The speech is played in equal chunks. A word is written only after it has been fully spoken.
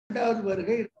இரண்டாவது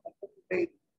வருகை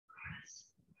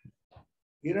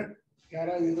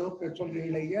யாராவது ஏதோ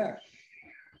சொல்றீங்களா ஐயா?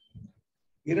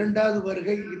 இரண்டாவது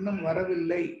வருகை இன்னும்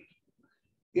வரவில்லை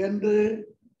என்று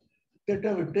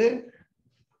திட்டமிட்டு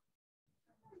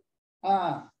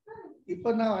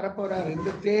இப்பதான் வரப்போறாரு,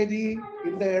 இந்த தேதி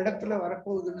இந்த இடத்துல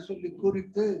வரப்போகுதுன்னு சொல்லி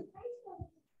குறித்து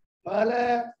பல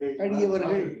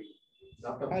அடியவர்கள்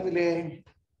அதிலே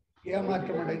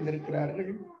ஏமாற்றம்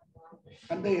அடைந்திருக்கிறார்கள்.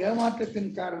 அந்த ஏமாற்றத்தின்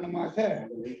காரணமாக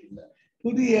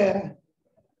புதிய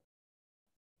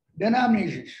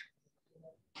டெனாமினேஷன்ஸ்,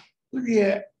 புதிய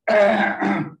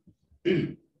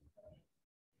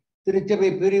திருச்சபை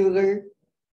பிரிவுகள்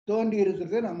தோன்றி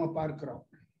இருக்கிறத நம்ம பார்க்கிறோம்.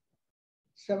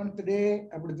 செவன்த் டே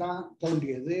அப்படித்தான்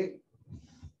தோன்றியது.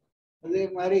 அதே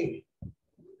மாதிரி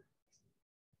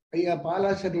ஐயா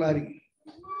பாலாசர்லாரி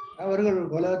அவர்கள்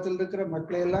உலகத்தில் இருக்கிற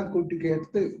மக்களை எல்லாம் கூட்டி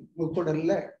கேட்டு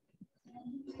முக்கூடல்ல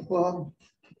இப்போ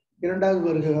இரண்டாவது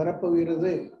வருகை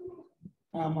வரப்போகிறது,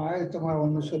 நாம் ஆயத்தமாக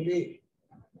ஒன்று சொல்லி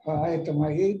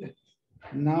ஆயத்தமாகி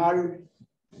நாள்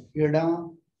இடம்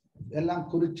எல்லாம்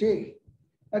குறிச்சு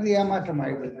அது ஏமாற்றம்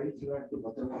ஆகிடுது.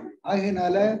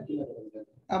 ஆகினால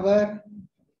அவர்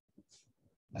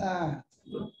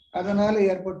அதனால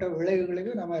ஏற்பட்ட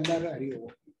விளைவுகளையும் நம்ம எல்லாரும்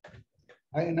அறிவோம்.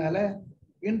 அதனால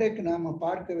இன்றைக்கு நாம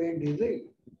பார்க்க வேண்டியது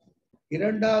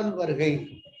இரண்டாவது வருகை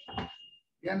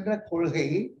என்ற கொள்கை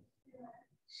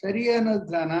சரியானது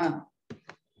தானா,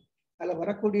 அதுல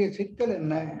வரக்கூடிய சிக்கல்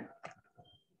என்ன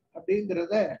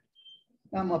அப்படிங்கிறத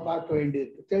நாம பார்க்க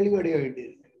வேண்டியிருக்கு, தெளிவடைய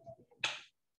வேண்டியிருக்கு.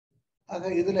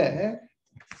 ஆக இதுல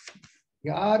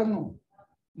யாரும்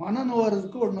மனம்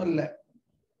நோறதுக்கு ஒண்ணும் இல்லை.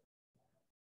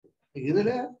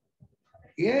 இதுல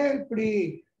ஏன் இப்படி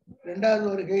இரண்டாவது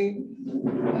வருகை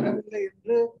வரவில்லை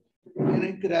என்று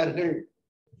நினைக்கிறார்கள்,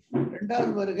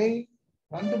 இரண்டாவது வருகை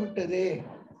வந்துவிட்டதே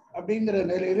அப்படிங்கிற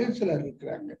நிலையிலும் சிலர்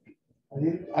இருக்கிறாங்க.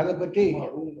 அதை பற்றி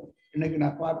இன்னைக்கு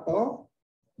நான் பார்த்தோம்.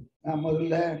 நான்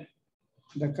முதல்ல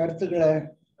இந்த கருத்துக்களை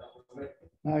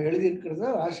நான்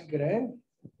எழுதியிருக்கிறத வாசிக்கிறேன்.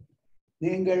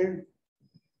 நீங்கள்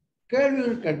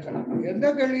கேள்விகள் கேட்கலாம், எந்த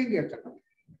கேள்வியும் கேட்கலாம்,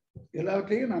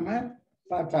 எல்லாவற்றையும் நாம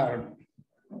பார்த்தாகணும்.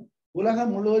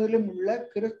 உலகம் முழுவதிலும் உள்ள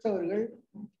கிறிஸ்தவர்கள்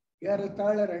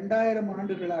ஏறத்தாழ 2000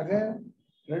 ஆண்டுகளாக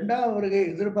இரண்டாம் வருகை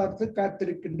எதிர்பார்த்து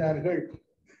காத்திருக்கின்றார்கள்.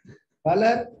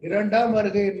 பலர் இரண்டாம்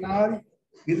வருகையின் நாள்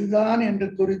இதுதான் என்று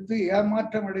குறித்து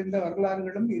ஏமாற்றம் அடைந்த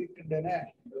வரலாறுகளும் இருக்கின்றன.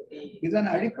 இதன்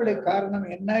அடிப்படை காரணம்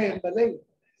என்ன என்பதை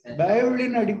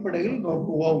பைபிளின் அடிப்படையில்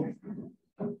நோக்குவோம்.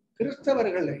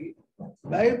 கிறிஸ்தவர்களை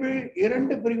பைபிள்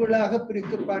 2 பிரிவுகளாக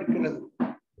பிரித்து பார்க்கிறது.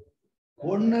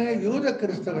 1 யூத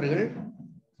கிறிஸ்தவர்கள்,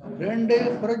 2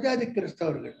 புறஜாதி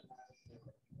கிறிஸ்தவர்கள்.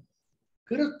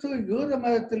 கிறிஸ்து யூத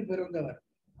மதத்தில் பிறந்தவர்.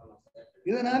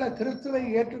 இதனால கிறிஸ்துவை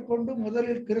ஏற்றுக்கொண்டு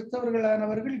முதலில்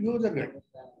கிறிஸ்தவர்களானவர்கள் யூதர்கள்.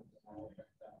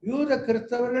 யூத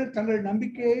கிறிஸ்தவர்கள் தங்கள்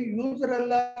நம்பிக்கையை யூதர்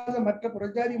அல்லாத மற்ற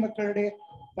புறஜாதி மக்களிடையே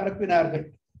பரப்பினார்கள்.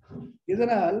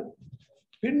 இதனால்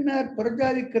பின்னர்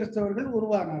புறஜாதி கிறிஸ்தவர்கள்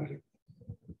உருவானார்கள்.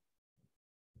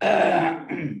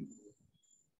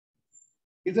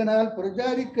 இதனால்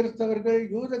புறஜாதி கிறிஸ்தவர்கள்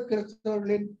யூத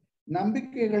கிறிஸ்தவர்களின்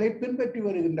நம்பிக்கைகளை பின்பற்றி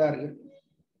வருகின்றார்கள்.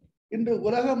 இன்று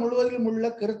உலகம் முழுவதிலும் உள்ள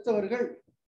கிறிஸ்தவர்கள்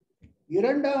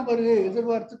இரண்டாம் வருகையை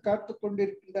எதிர்பார்த்து காத்துக்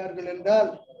கொண்டிருக்கின்றார்கள் என்றால்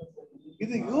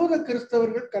இது யூத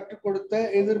கிறிஸ்தவர்கள் கற்றுக் கொடுத்த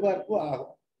எதிர்பார்ப்பு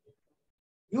ஆகும்.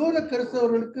 யூத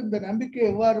கிறிஸ்தவர்களுக்கு இந்த நம்பிக்கை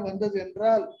எவ்வாறு வந்தது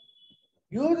என்றால்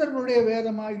யூதர்களுடைய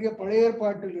வேதமாகிய பழைய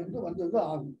ஏற்பாட்டில் இருந்து வந்தது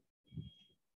ஆகும்.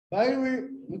 பைபிள்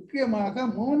முக்கியமாக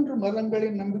 3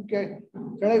 மதங்களின்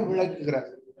நம்பிக்கைகளை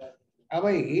விளக்குகிறது.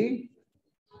 அவை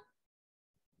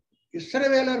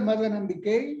இஸ்ரவேலர் மத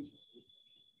நம்பிக்கை,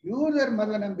 யூதர்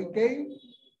மத நம்பிக்கை,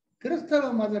 கிறிஸ்தவ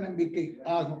மத நம்பிக்கை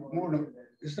ஆகும். 3: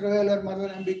 இஸ்ரவேலர் மத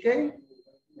நம்பிக்கை,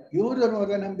 யூதர்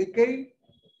மத நம்பிக்கை,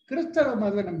 கிறிஸ்தவ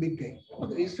மத நம்பிக்கை.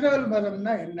 இஸ்ரவேல்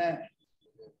மதம்னா என்ன?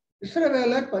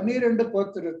 இஸ்ரவேலர் 12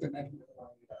 கோத்திரத்தினர்.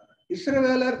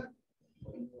 இஸ்ரவேலர்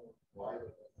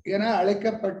என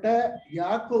அழைக்கப்பட்ட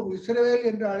யாக்கோபு, இஸ்ரவேல்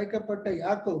என்று அழைக்கப்பட்ட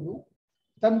யாக்கோபு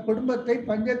தன் குடும்பத்தை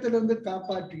பஞ்சத்திலிருந்து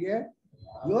காப்பாற்றிய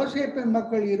யோசேப்பின்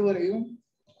மக்கள் இருவரையும்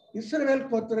இஸ்ரவேல்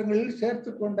கோத்திரங்களில்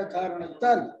சேர்த்து கொண்ட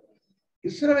காரணத்தால்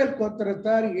இஸ்ரவேல்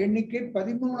கோத்திரத்தார் எண்ணிக்கை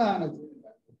 13 ஆனது.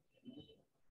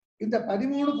 இந்த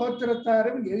 13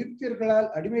 கோத்திரத்தாரும் எகிப்தியர்களால்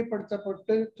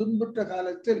அடிமைப்படுத்தப்பட்டு துன்புற்ற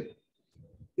காலத்தில்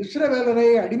இஸ்ரவேலரை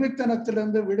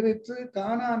அடிமைத்தனத்திலிருந்து விடுவித்து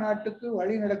கானா நாட்டுக்கு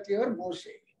வழி நடத்தியவர்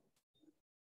மோசே.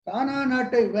 கானா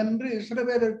நாட்டை வென்று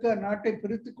இஸ்ரவேலருக்கு அந்நாட்டை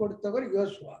பிரித்து கொடுத்தவர்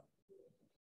யோசுவா.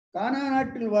 கானா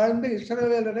நாட்டில் வாழ்ந்த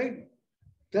இஸ்ரவேலரை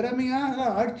திறமையாக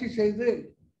ஆட்சி செய்து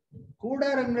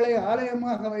கூடாரங்களை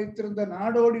ஆலயமாக வைத்திருந்த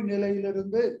நாடோடி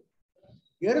நிலையிலிருந்து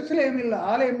எருசலேமில்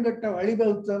ஆலயம் கட்ட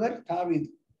வழிவகுத்தவர் தாவீது.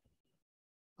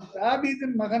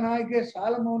 தாவீதின் மகனாகிய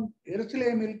சாலமோன்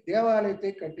எருசலேமில்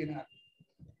தேவாலயத்தை கட்டினார்.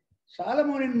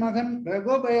 சாலமோனின் மகன்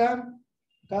ரெகோபயாம்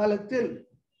காலத்தில்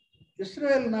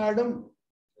இஸ்ரேல் நாடும்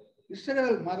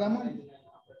இஸ்ரேல் மதமும்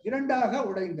இரண்டாக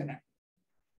உடைந்தன.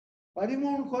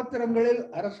 13 கோத்திரங்களில்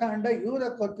அரசாண்ட யூத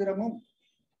கோத்திரமும்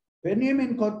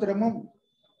பென்யமின் கோத்திரமும்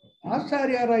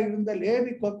ஆசாரியாராய் இருந்த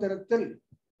லேவி கோத்திரத்தில்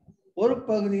ஒரு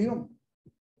பகுதியும்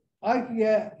ஆகிய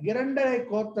 2.5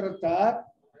 கோத்திரத்தார்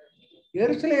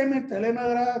எருசலேமை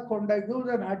தலைநகராக கொண்ட யூத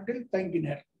நாட்டில்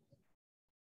தங்கினர்.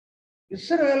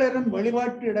 இஸ்ரவேலரின்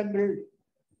வழிபாட்டு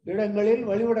இடங்களில்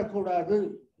வழிபடக்கூடாது.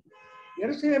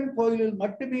 எருசலேம் கோயிலில்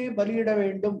மட்டுமே பலியிட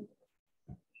வேண்டும்.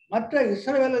 மற்ற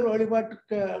இஸ்ரவேலர்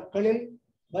வழிபாட்டுகளில்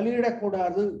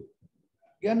பலியிடக்கூடாது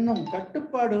என்னும்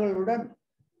கட்டுப்பாடுகளுடன்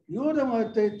யூத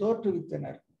மதத்தை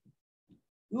தோற்றுவித்தனர்.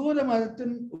 யூத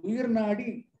மதத்தின் உயிர் நாடி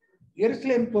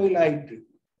எருசலேம் கோயில் ஆயிற்று.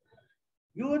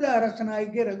 யூத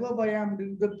அரசனாகிய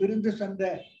ரெகோபயாமிலிருந்து பிரிந்து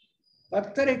சென்ற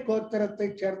 10 கோத்திரத்தை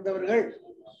சேர்ந்தவர்கள்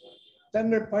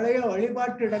தங்கள் பழைய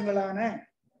வழிபாட்டு இடங்களான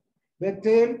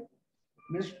பெத்தேல்,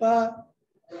 மிஸ்பா,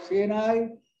 சீனாய்,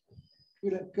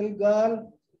 கில்கால்,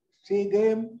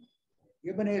 சீகேம்,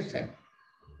 எபனேசர்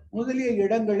முதலிய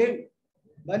இடங்களில்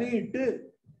பலியிட்டு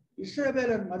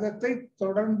இஸ்ரவேலர் மதத்தை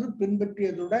தொடர்ந்து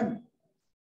பின்பற்றியதுடன்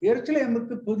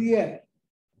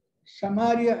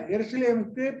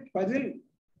எருசலேமுக்கு பதில்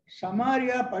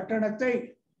சமாரியா பட்டணத்தை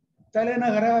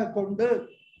தலைநகராக கொண்டு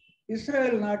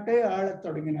இஸ்ரேல் நாட்டை ஆளத்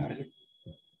தொடங்கினார்கள்.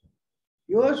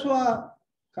 யோசுவா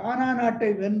கானா நாட்டை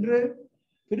வென்று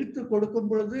பிரித்து கொடுக்கும்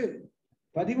பொழுது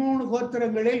 13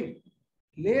 கோத்திரங்களில்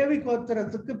லேவி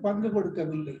கோத்திரத்துக்கு பங்கு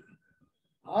கொடுக்கவில்லை.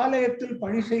 ஆலயத்தில்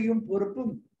பணி செய்யும்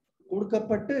பொறுப்பும்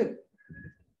கொடுக்கப்பட்டு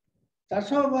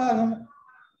தசோபாகம்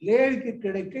லேவிக்கு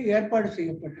கிடைக்க ஏற்பாடு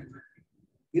செய்யப்பட்டது.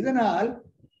 இதனால்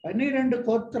 12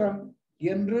 கோத்திரம்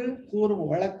என்று கூறும்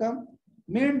வழக்கம்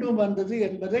மீண்டும் வந்தது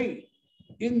என்பதை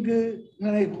இங்கு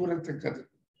நினைவு கூறத்தக்கது.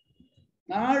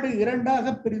 நாடு 2ஆக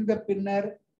பிரிந்த பின்னர்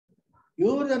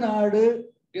யூத நாடு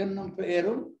என்னும்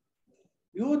பெயரும்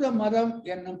யூத மதம்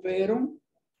என்னும் பெயரும்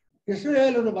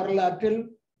இஸ்ரேலர் வரலாற்றில்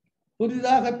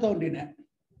புதிதாக தோன்றின.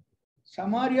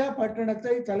 சமாரியா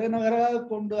பட்டணத்தை தலைநகராக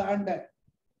கொண்டு ஆண்ட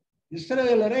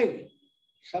இஸ்ரவேலரை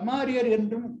சமாரியர்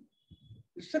என்றும்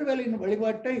இஸ்ரவேலின்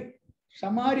வழிபாட்டை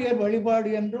சமாரியர் வழிபாடு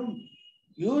என்றும்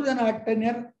யூத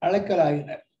நாட்டினர்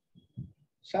அழைக்கலாயினர்.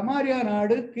 சமாரியா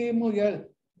நாடு கிமு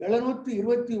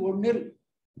 721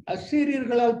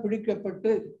 அசீரியர்களால்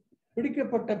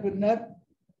பிடிக்கப்பட்ட பின்னர்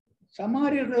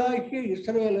சமாரியர்களாகிய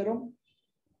இஸ்ரவேலரும்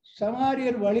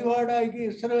சமாரியர் வழிபாடாகிய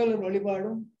இஸ்ரவேலர்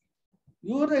வழிபாடும்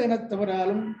யூத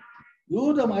இனத்தவராலும்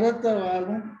யூத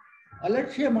மதத்தவராலும்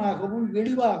அலட்சியமாகவும்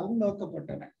இழிவாகவும்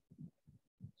நோக்கப்பட்டன.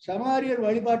 சமாரியர்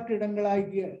வழிபாட்டு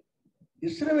இடங்களாகிய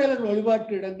இஸ்ரவேலர்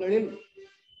வழிபாட்டு இடங்களில்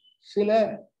சில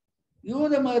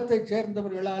யூத மதத்தை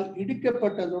சேர்ந்தவர்களால்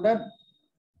இடிக்கப்பட்டதுடன்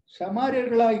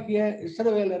சமாரியர்களாகிய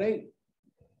இஸ்ரவேலரை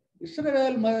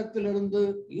இஸ்ரவேல் மதத்திலிருந்து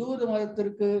யூத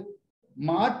மதத்திற்கு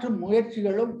மாற்றும்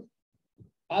முயற்சிகளும்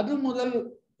அது முதல்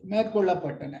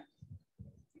மேற்கொள்ளப்பட்டன.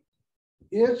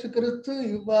 இயேசு கிறிஸ்து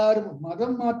இவ்வாறு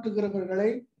மதம் மாற்றுகிறவர்களை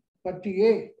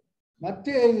பற்றியே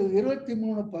மத்தேயு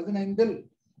 23:15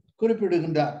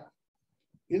 குறிப்பிடுகின்றார்.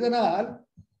 இதனால்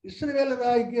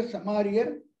இஸ்ரவேலராகிய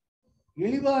சமாரியர்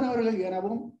இழிவானவர்கள்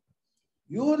எனவும்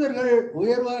யூதர்கள்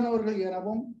உயர்வானவர்கள்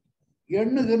எனவும்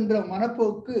எண்ணுகின்ற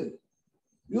மனப்போக்கு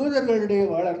யூதர்களிடையே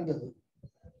வளர்ந்தது.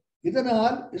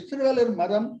 இதனால் இஸ்ரவேலர்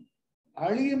மதம்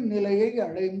அழியும் நிலையை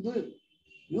அடைந்து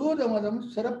யூத மதம்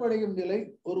சிறப்படையும் நிலை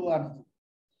உருவானது.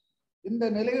 இந்த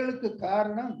நிலைகளுக்கு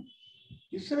காரணம்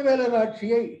இஸ்ரவேலர்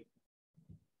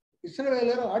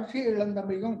ஆட்சியை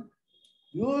இழந்தமையும்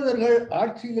யூதர்கள்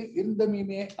ஆட்சியில்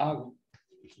இருந்தமையுமே ஆகும்.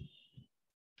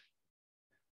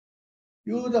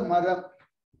 யூத மதம்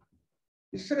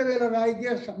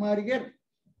இஸ்ரவேலராகிய சமாரியர்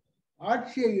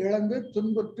ஆட்சியை இழந்து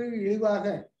துன்புற்று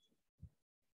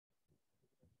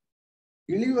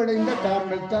இழிவடைந்த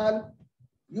காரணத்தால்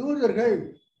யூதர்கள்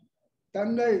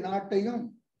தங்கள் நாட்டையும்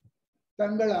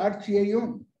தங்கள் ஆட்சியையும்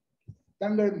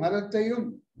தங்கள் மதத்தையும்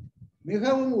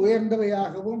மிகவும்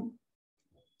உயர்ந்தவையாகவும்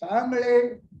தாங்களே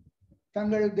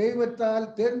தங்கள் தெய்வத்தால்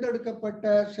தேர்ந்தெடுக்கப்பட்ட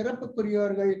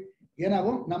சிறப்புக்குரியவர்கள்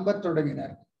எனவும் நம்பத்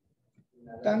தொடங்கினர்.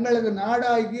 தங்களது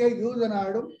நாடாகிய யூத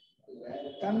நாடும்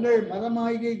தங்கள்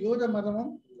மதமாகிய யூத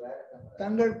மதமும்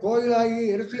தங்கள் கோயிலாகிய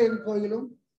எருசலேம் கோயிலும்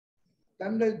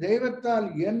தங்கள் தெய்வத்தால்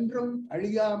என்றும்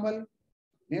அழியாமல்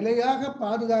நிலையாக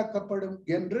பாதுகாக்கப்படும்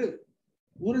என்று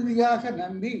உறுதியாக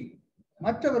நம்பி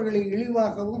மற்றவர்களை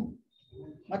இழிவாகவும்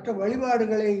மற்ற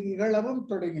வழிபாடுகளை இகழவும்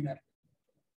தொடங்கினர்.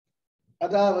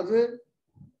 அதாவது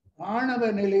ஆணவ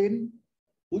நிலையின்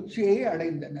உச்சியை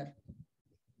அடைந்தனர்.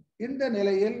 இந்த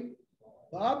நிலையில்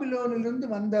பாபிலோனிலிருந்து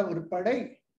வந்த ஒரு படை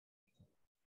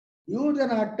யூத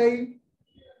நாட்டை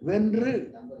வென்று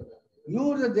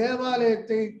யூத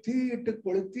தேவாலயத்தை தீயிட்டு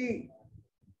கொளுத்தி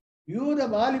யூத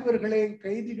வாலிபர்களை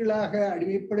கைதிகளாக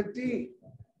அடிமைப்படுத்தி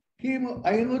கிமு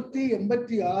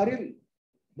 586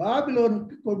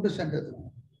 பாபிலோனுக்கு கொண்டு சென்றது.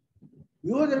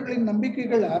 யூதர்களின்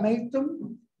நம்பிக்கைகள் அனைத்தும்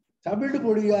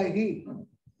தவிடுபொடியாகி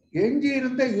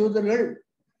எஞ்சியிருந்த யூதர்கள்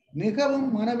மிகவும்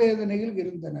மனவேதனையில்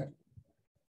இருந்தனர்.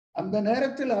 அந்த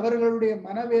நேரத்தில் அவர்களுடைய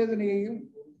மனவேதனையையும்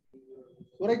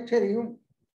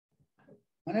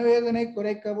மனவேதனை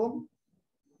குறைக்கவும்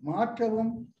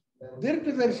மாற்றவும்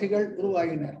தீர்க்கதரிசிகள்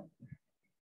உருவாகினர்.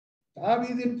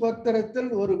 தாவீதின்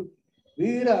கோத்திரத்தில் ஒரு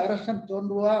வீர அரசன்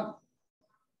தோன்றுவான்.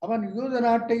 அவன் யூத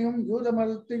நாட்டையும் யூத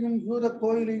மதத்தையும் யூத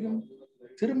கோயிலையும்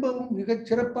திரும்பவும் மிகச்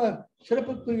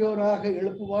சிறப்புக்குரியோராக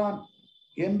எழுப்புவான்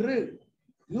என்று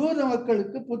யூத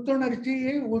மக்களுக்கு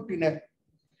புத்துணர்ச்சியை ஊட்டினர்.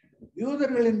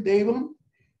 யூதர்களின் தெய்வம்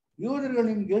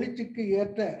யூதர்களின் எழுச்சிக்கு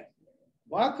ஏற்ற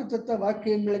வாக்குத்தத்த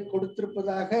வாக்கியங்களை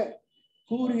கொடுத்திருப்பதாக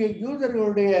கூறிய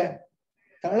யூதர்களுடைய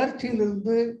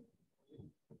தளர்ச்சியிலிருந்து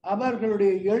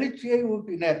அவர்களுடைய எழுச்சியை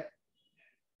ஊட்டினர்.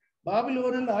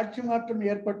 பாபிலோனில் ஆட்சி மாற்றம்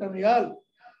ஏற்பட்டமையால்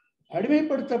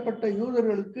அடிமைப்படுத்தப்பட்ட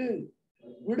யூதர்களுக்கு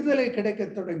விடுதலை கிடைக்க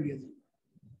தொடங்கியது.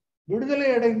 விடுதலை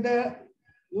அடைந்த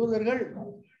யூதர்கள்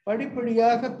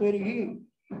படிப்படியாக பெருகி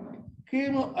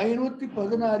கிமு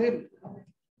 516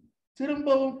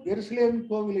 திரும்பவும் எருசலேமின்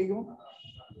கோவிலையும்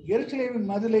எருசலேமின்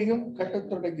மதிலையும் கட்டத்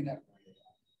தொடங்கினர்.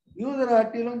 யூத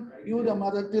நாட்டிலும் யூத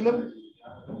மதத்திலும்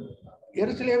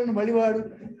எருசலேமின்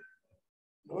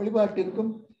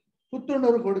வழிபாட்டிற்கும்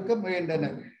புத்துணர்வு கொடுக்க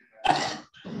முயன்றனர்.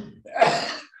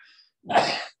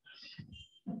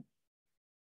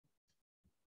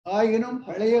 ஆயினும்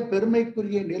பழைய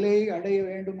பெருமைக்குரிய நிலையை அடைய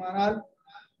வேண்டுமானால்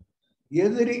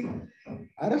எதிரி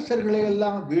அரசர்களை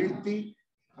எல்லாம் வீழ்த்தி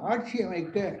ஆட்சி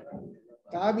அமைக்க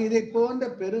தாவீதை போன்ற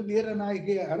பெரு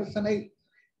வீரனாகிய அரசனை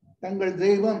தங்கள்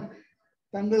தெய்வம்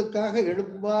தங்களுக்காக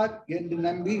எழுப்புவார் என்று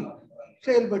நம்பி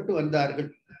செயல்பட்டு வந்தார்கள்.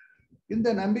 இந்த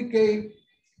நம்பிக்கை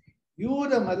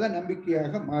யூத மத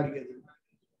நம்பிக்கையாக மாறியது.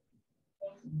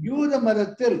 யூத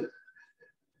மதத்தில்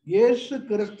இயேசு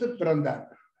கிறிஸ்து பிறந்தார்,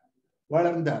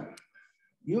 வளர்ந்தார்.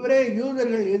 இவரே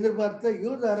யூதர்கள் எதிர்பார்த்த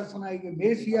யூத அரசனாகிய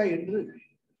மேசியா என்று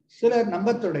சிலர்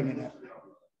நம்பத் தொடங்கினர்.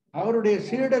 அவருடைய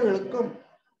சீடர்களுக்கும்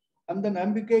அந்த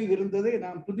நம்பிக்கை இருந்ததை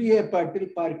நாம் புதிய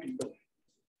ஏற்பாட்டில் பார்க்கின்றோம்.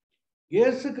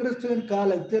 இயேசு கிறிஸ்துவின்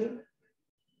காலத்தில்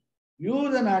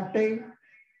யூத நாட்டை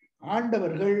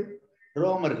ஆண்டவர்கள்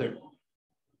ரோமர்கள்.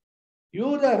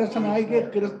 யூத அரசனாகிய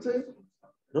கிறிஸ்து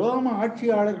ரோம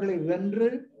ஆட்சியாளர்களை வென்று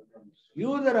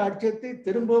யூத ராஜ்யத்தை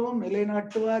திரும்பவும்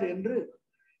நிலைநாட்டுவார் என்று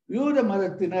யூத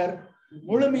மதத்தினர்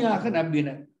முழுமையாக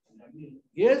நம்பினர்.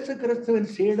 இயேசு கிறிஸ்துவின்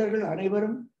சீடர்கள்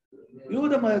அனைவரும்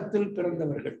யூத மதத்தில்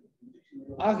பிறந்தவர்கள்.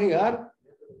 ஆகையால்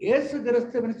இயேசு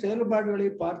கிறிஸ்துவின் செயல்பாடுகளை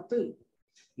பார்த்து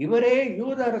இவரே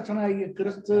யூத அரசனாகிய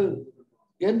கிறிஸ்து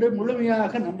என்று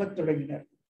முழுமையாக நம்பத் தொடங்கினர்.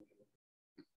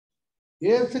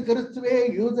 இயேசு கிறிஸ்துவே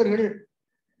யூதர்கள்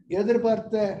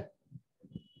எதிர்பார்த்த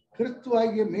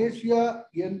கிறிஸ்துவாகிய மேசியா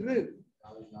என்று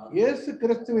இயேசு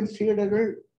கிறிஸ்துவின் சீடர்கள்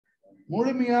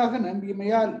முழுமையாக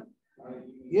நம்பியமையால்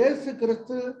இயேசு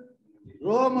கிறிஸ்து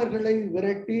ரோமர்களை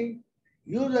விரட்டி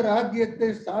யூத ராஜ்யத்தை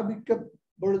ஸ்தாபிக்க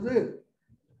பொழுது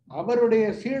அவருடைய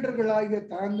சீடர்களாகிய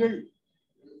தாங்கள்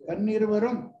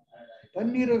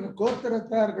 12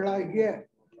 கோத்திரத்தார்களாகிய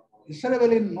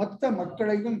இஸ்ரவேலின் மொத்த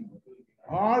மக்களையும்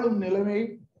ஆளும் நிலைமை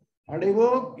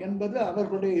அடைவோம் என்பது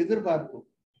அவர்களுடைய எதிர்பார்ப்பு.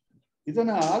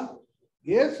 இதனால்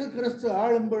இயேசு கிறிஸ்து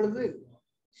ஆளும் பொழுது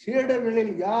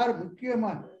சீடர்களில் யார்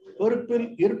முக்கியமான பொறுப்பில்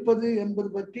இருப்பது என்பது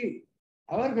பற்றி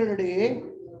அவர்களிடையே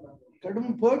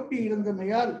கடும் போட்டி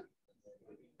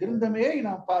இருந்தமையை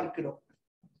நாம் பார்க்கிறோம்.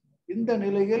 இந்த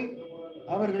நிலையில்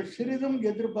அவர்கள் சிறிதும்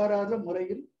எதிர்பாராத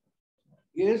முறையில்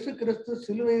இயேசு கிறிஸ்து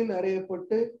சிலுவையில்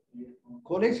அறையப்பட்டு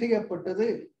கொலை செய்யப்பட்டது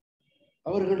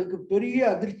அவர்களுக்கு பெரிய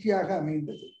அதிர்ச்சியாக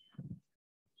அமைந்தது.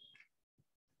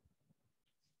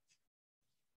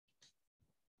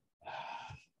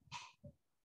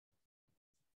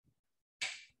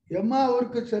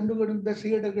 எம்மாவூருக்கு சென்று கொண்ட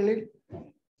சீடர்களில்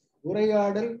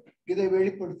உரையாடல் இதை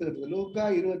வெளிப்படுத்துகிறது. லூக்கா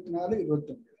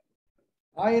 24:29.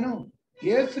 ஆயினும்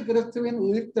இயேசு கிறிஸ்துவின்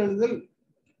உயிர்த்தெழுதல்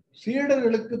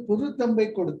சீடர்களுக்கு புது தம்பை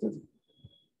கொடுத்தது.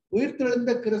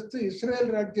 உயிர்த்தெழுந்த கிறிஸ்து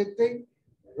இஸ்ரேல் ராஜ்யத்தை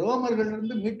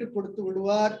ரோமர்களிலிருந்து மீட்டுக் கொடுத்து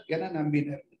விடுவார் என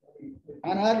நம்பினர்.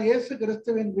 ஆனால் இயேசு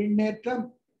கிறிஸ்துவின் விண்ணேற்றம்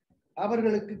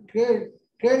அவர்களுக்கு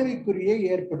கேள்விக்குறியை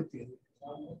ஏற்படுத்தியது.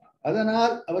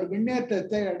 அதனால் அவர்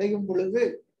விண்ணேற்றத்தை அடையும் பொழுது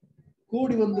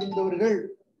கூடி வந்திருந்தவர்கள்,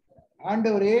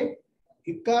 ஆண்டவரே,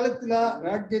 இக்காலத்திலா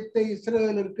ராஜ்யத்தை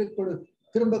இஸ்ரவேலருக்கு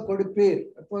திரும்ப கொடுப்பீர்?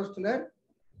 அப்போஸ்தலர்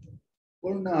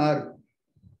 1:6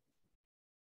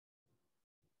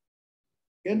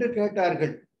 என்று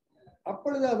கேட்டார்கள்.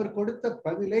 அப்பொழுது அவர் கொடுத்த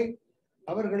பதிலை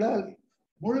அவர்களால்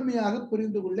முழுமையாக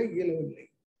புரிந்து கொள்ள இயலவில்லை.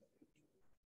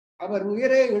 அவர்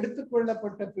உயிரை எடுத்துக்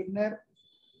கொள்ளப்பட்ட பின்னர்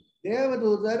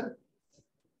தேவதூதர்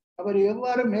அவர்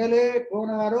எவ்வாறு மேலே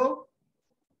போனாரோ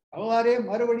அவ்வாறே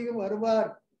மறுபடியும் வருவார்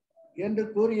என்று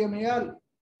கூறியமையால்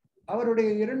அவருடைய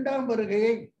 2ஆம்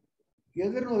வருகையை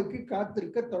எதிர்நோக்கி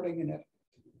காத்திருக்க தொடங்கினர்.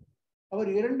 அவர்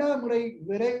 2ஆம் முறை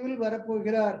விரைவில்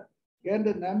வரப்போகிறார்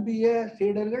என்று நம்பிய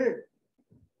சீடர்கள்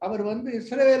அவர் வந்து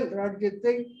இஸ்ரவேல்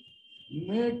ராஜ்யத்தை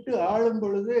மீட்டு ஆளும்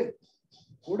பொழுது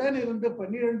உடனிருந்து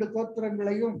 12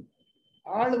 கோத்திரங்களையும்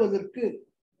ஆளுவதற்கு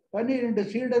 12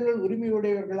 சீடர்கள்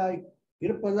உரிமையுடையவர்களாய்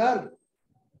இருப்பதால்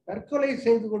தற்கொலை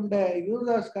செய்து கொண்ட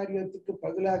யூதாஸ் காரியத்துக்கு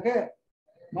பதிலாக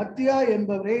மத்தியா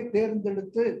என்பவரை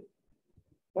தேர்ந்தெடுத்து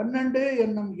 12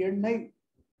 என்னும் எண்ணை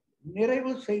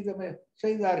நிறைவு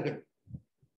செய்தார்கள்.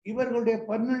 இவர்களுடைய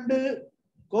 12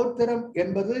 கோத்திரம்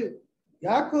என்பது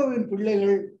யாக்கோவின்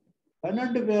பிள்ளைகள்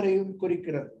 12 பேரையும்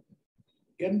குறிக்கிறது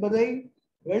என்பதை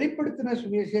வெளிப்படுத்தின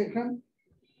சுவிசேஷம்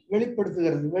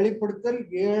வெளிப்படுத்துகிறது. வெளிப்படுத்தல்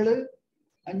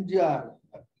 7:5-6.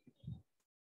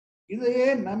 இதையே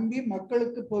நம்பி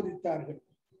மக்களுக்கு போதித்தார்கள்.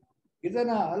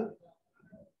 இதனால்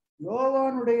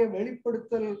யோவானுடைய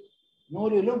வெளிப்படுத்தல்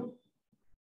நூலிலும்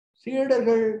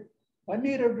சீடர்கள்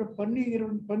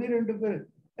 12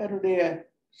 பேருடைய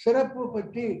சிறப்பு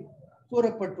பற்றி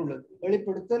கூறப்பட்டுள்ளது.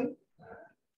 வெளிப்படுத்தல்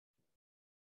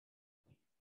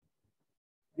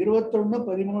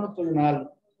 21:13-14.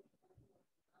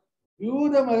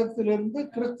 யூத மதத்திலிருந்து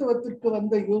கிறிஸ்தவத்திற்கு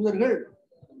வந்த யூதர்கள்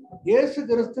இயேசு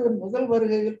கிறிஸ்துவின் முதல்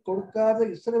வருகையில் கொடுக்காத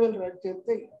இஸ்ரவேல்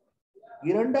ராஜ்யத்தை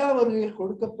 2ஆம் வருகையில்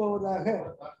கொடுக்க போவதாக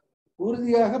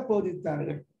உறுதியாக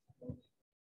போதித்தார்கள்.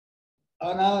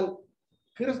 ஆனால்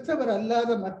கிறிஸ்தவர்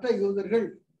அல்லாத மற்ற யூதர்கள்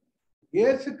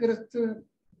இயேசு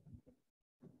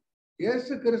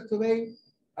கிறிஸ்துவை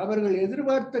அவர்கள்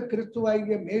எதிர்பார்த்த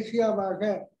கிறிஸ்துவாகிய மேசியாவாக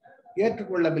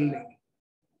ஏற்றுக்கொள்ளவில்லை.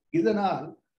 இதனால்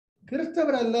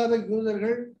கிறிஸ்தவர் அல்லாத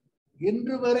யூதர்கள்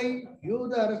இன்று வரை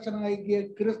யூத அரசனாகிய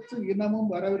கிறிஸ்து இனமும்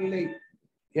வரவில்லை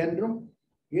என்றும்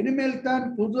இனிமேல் தான்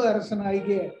புது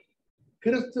அரசனாகிய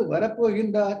கிறிஸ்து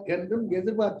வரப்போகின்றார் என்றும்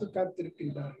எதிர்பார்த்து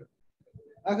காத்திருக்கின்றார்கள்.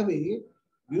 ஆகவே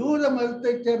யூத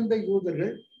மதத்தைச் சேர்ந்த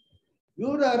யூதர்கள்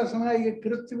யூத அரசனாகிய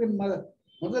கிறிஸ்துவின்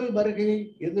முதல் வருகையை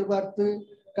எதிர்பார்த்து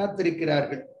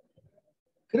காத்திருக்கிறார்கள்.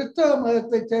 கிறிஸ்தவ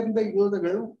மதத்தைச் சேர்ந்த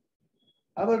யூதர்களும்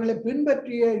அவர்களை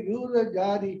பின்பற்றிய யூத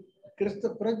ஜாதி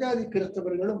பிரஜாதி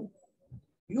கிறிஸ்தவர்களும்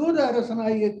யூத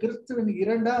அரசனாகிய கிறிஸ்துவின்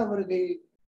 2ஆம் வருகையை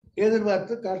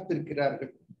எதிர்பார்த்து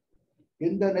காத்திருக்கிறார்கள்.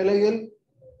 இந்த நிலையில்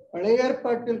பழைய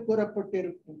ஏற்பாட்டில்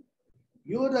கூறப்பட்டிருக்கும்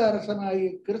யூத அரசனாகிய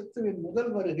கிறிஸ்துவின்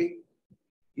முதல் வருகை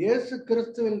இயேசு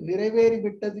கிறிஸ்துவில்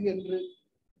நிறைவேறிவிட்டது என்று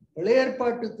பழைய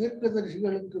ஏற்பாட்டு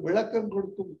தீர்க்கதரிசிகளுக்கு விளக்கம்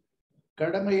கொடுக்கும்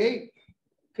கடமையை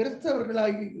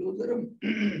கிறிஸ்தவர்களாகிய யூதரும்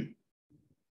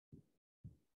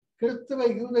கிறிஸ்தவ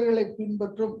யூதர்களை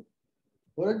பின்பற்றும்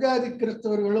புறஜாதி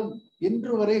கிறிஸ்தவர்களும்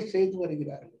இன்று வரை செய்து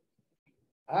வருகிறார்கள்.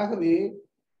 ஆகவே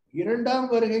 2ஆம்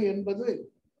வருகை என்பது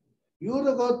யூத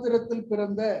கோத்திரத்தில்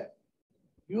பிறந்து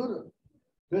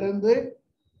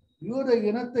யூத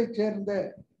இனத்தைச் சேர்ந்த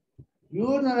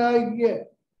யூதனாகிய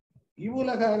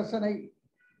இவ்வுலக அரசனை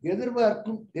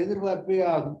எதிர்பார்க்கும் எதிர்பார்ப்பே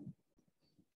ஆகும்.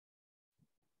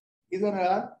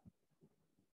 இதனால்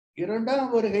 2ஆம்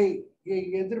வருகையை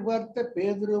எதிர்பார்த்த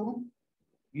பேதுருவும்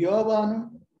யோவானும்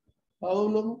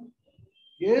பவுலும்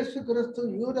இயேசு கிறிஸ்து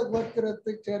யூத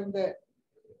கோத்திரத்தைச் சேர்ந்த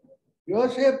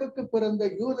யோசேப்புக்கு பிறந்த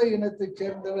யூத இனத்தைச்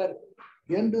சேர்ந்தவர்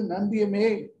என்று நம்பியமே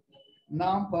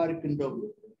நாம் பார்க்கின்றோம்.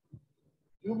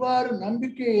 இவ்வாறு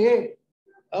நம்பிக்கையே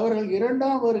அவர்கள்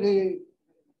 2ஆம் வருகையை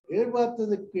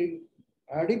எதிர்பார்த்ததற்கு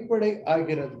அடிப்படை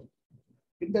ஆகிறது.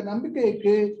 இந்த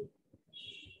நம்பிக்கைக்கு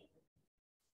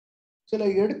சில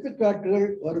எடுத்துக்காட்டுகள்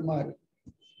வருமாறு.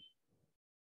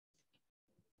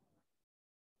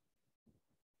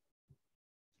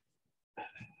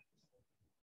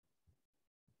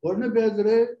 ஒண்ணு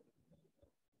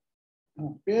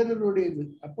பேதுருடையது.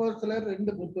 அப்போஸ்தலர்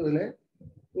 2:30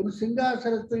 ஒரு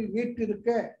சிங்காசனத்தில் வீற்றிருக்க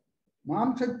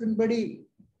மாம்சத்தின்படி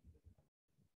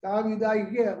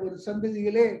தாவீதாகிய ஒரு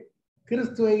சந்ததியிலே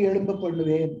கிறிஸ்துவை எழும்ப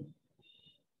பண்ணுவேன்.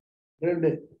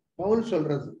 2 பவுல்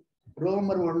சொல்றது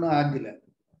ரோமர்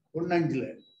 1:5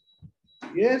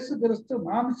 இயேசு கிறிஸ்து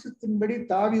மாம்சத்தின்படி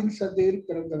தாவீதின் சந்ததியில்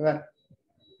பிறந்தவர்.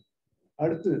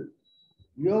 அடுத்து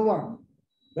யோவான்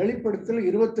வெளிப்படுத்தல்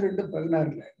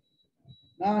 22:16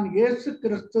 நான் இயேசு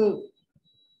கிறிஸ்து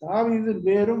தாவீதின்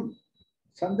வேரும்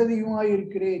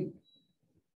சந்ததியுமாயிருக்கிறேன்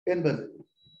என்பது.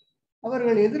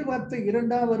 அவர்கள் எதிர்பார்த்த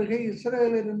 2ஆம் வருகை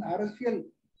இஸ்ரவேலரின் அரசியல்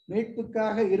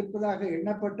மீட்புக்காக இருப்பதாக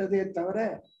எண்ணப்பட்டதே தவிர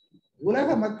உலக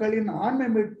மக்களின் ஆன்ம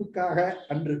மீட்புக்காக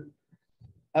அன்று.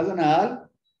 அதனால்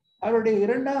அவருடைய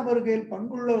இரண்டாம் வருகையில்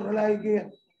பங்குள்ளவர்களாகிய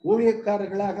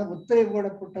ஊழியக்காரர்களாக முத்திரை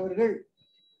போடப்பட்டவர்கள்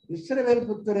இஸ்ரவேல்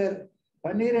புத்திரர்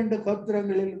 12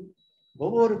 கோத்திரங்களிலும்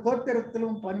ஒவ்வொரு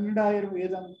கோத்திரத்திலும் 12,000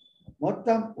 வீதம்,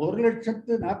 மொத்தம்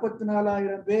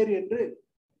 1,44,000 பேர் என்று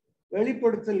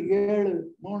வெளிப்படுத்தல்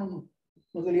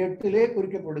 7:3-8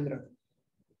 குறிக்கப்படுகிறது.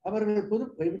 அவர்கள்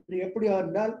எப்படி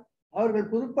என்றால்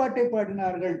அவர்கள் புதுப்பாட்டை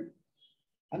பாடினார்கள்.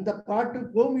 அந்த பாட்டு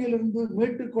பூமியிலிருந்து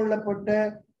மீட்டுக் கொள்ளப்பட்ட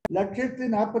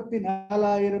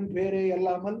 1,44,000 பேரை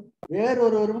அல்லாமல்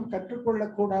வேறொருவரும்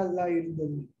கற்றுக்கொள்ளக் கூடாததாக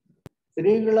இருந்தது.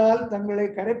 ஸ்திரீகளால் தங்களை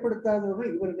கரைப்படுத்தாதவர்கள்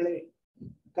இவர்களே,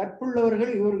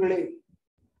 கற்புள்ளவர்கள் இவர்களே,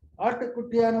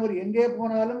 ஆட்டுக்குட்டியானவர் எங்கே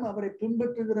போனாலும் அவரை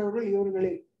பின்பற்றுகிறவர்கள்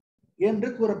இவர்களே என்று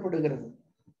கூறப்படுகிறது.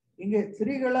 இங்கே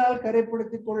ஸ்திரீகளால்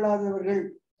கரைப்படுத்திக் கொள்ளாதவர்கள்,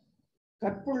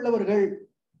 கற்புள்ளவர்கள்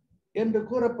என்று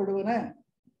கூறப்படுவன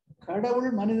கடவுள்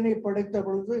மனிதனை படைத்த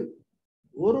பொழுது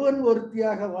ஒருவன்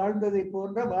ஒருத்தியாக வாழ்ந்ததை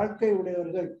போன்ற வாழ்க்கை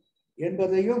உடையவர்கள்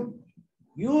என்பதையும்,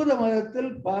 யூத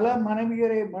மதத்தில் பல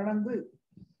மனைவியரை மணந்து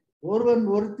ஒருவன்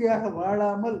ஒருத்தியாக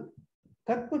வாழாமல்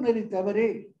கற்பு நெறி தவறி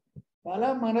பல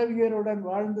மனைவியருடன்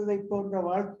வாழ்ந்ததை போன்ற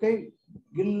வாழ்க்கை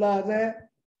இல்லாத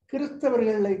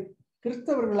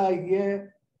கிறிஸ்தவர்களாகிய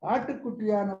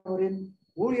ஆட்டுக்குட்டியானவரின்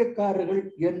ஊழியக்காரர்கள்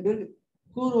என்று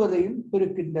கூறுவதையும்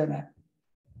குறிக்கின்றன.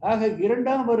 ஆக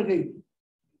இரண்டாம் வருகை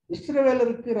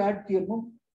இஸ்ரவேலருக்கு ராஜ்யமும்,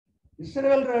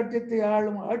 இஸ்ரவேல் ராஜ்யத்தை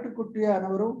ஆளும்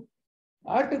ஆட்டுக்குட்டியானவரும்,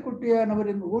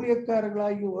 ஆட்டுக்குட்டியானவரின்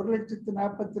ஊழியக்காரர்களாகிய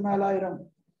 1,44,000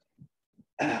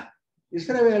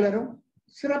 இஸ்ரவேலரும்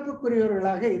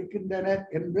சிறப்புக்குரியவர்களாக இருக்கின்றனர்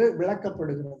என்று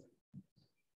விளக்கப்படுகிறது.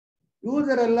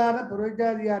 யூதர் அல்லாத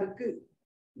புறஜாதியாருக்கு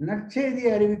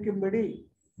நற்செய்தியை அறிவிக்கும்படி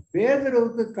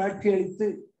பேதுருவுக்கு காட்சியளித்து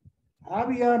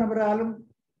ஆவியானவராலும்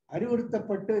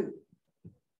அறிவுறுத்தப்பட்டு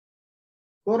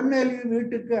கொர்நேலியு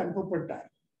வீட்டுக்கு அனுப்பப்பட்டார்.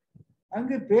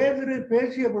 அங்கு பேதுரு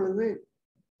பேசிய பொழுது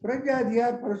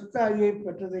புறஜாதியார் பரிசுத்த ஆவியை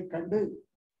பெற்றதை கண்டு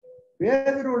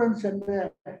பேதுருவுடன் சென்ற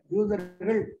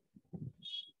யூதர்கள்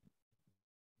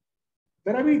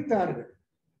பிரமித்தார்கள்.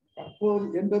 அப்போது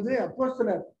என்பது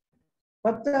அப்போஸ்தலர்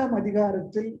 10ஆம்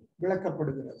அதிகாரத்தில்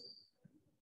விளக்கப்படுகிறது.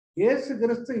 இயேசு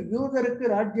கிறிஸ்து யூதருக்கு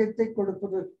ராஜ்யத்தை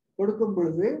கொடுக்கும்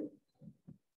பொழுது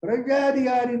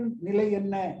பிரஜாதியாரின் நிலை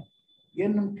என்ன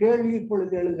என்னும் கேள்வி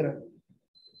இப்பொழுது எழுகிறது.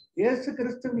 இயேசு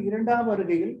கிறிஸ்துவின் இரண்டாம்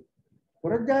வருகையில்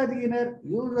புறஜாதியினர்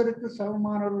யூதருக்கு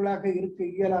சமமானவர்களாக இருக்க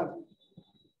இயலாது.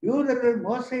 யூதர்கள்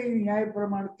மோசேயின்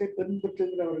நியாயப்பிரமாணத்தை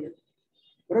பின்பற்றுகிறவர்கள்.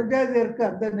 புறஜாதியருக்கு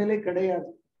அந்த நிலை கிடையாது.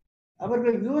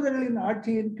 அவர்கள் யூதர்களின்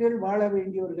ஆட்சியின் கீழ் வாழ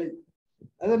வேண்டியவர்கள்.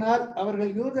 அதனால்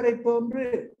அவர்கள் யூதரை போன்று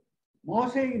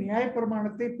மோசேயின்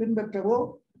நியாயப்பிரமாணத்தை பின்பற்றவோ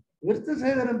விருத்த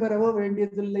சேதனம் பெறவோ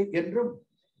வேண்டியதில்லை என்றும்,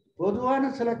 பொதுவான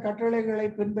சில கட்டளைகளை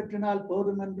பின்பற்றினால்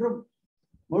போதும் என்றும்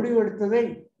முடிவெடுத்ததை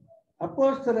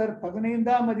அப்போஸ்தலர்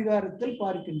 15ஆம் அதிகாரத்தில்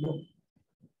பார்க்கின்றோம்.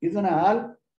 இதனால்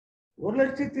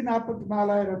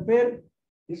 1,44,000 பேர்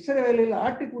இஸ்ரவேலில்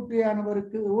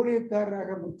ஆட்டுக்குட்டியானவருக்கு ஊழியக்காரராக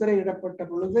முத்திரையிடப்பட்ட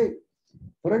பொழுது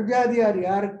புறஜாதியார்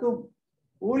யாருக்கும்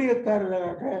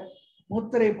ஊழியக்காரராக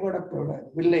முத்திரை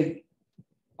போடப்படவில்லை.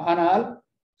 ஆனால்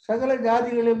சகல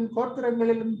ஜாதிகளிலும்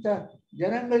கோத்திரங்களிலும்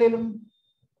ஜனங்களிலும்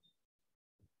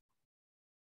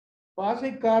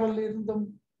பாசைக்காரில் இருந்தும்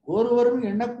ஒருவரும்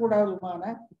எண்ணக்கூடாதுமான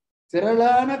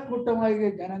திரளான கூட்டமாகிய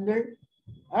ஜனங்கள்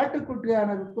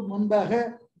ஆட்டுக்குட்டியானவருக்கு முன்பாக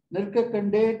நிற்க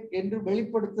கண்டேன் என்று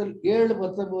வெளிப்படுத்தல்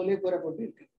 7:19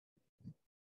 கூறப்பட்டிருக்கு.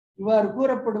 இவ்வாறு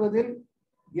கூறப்படுவதில்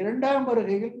இரண்டாம்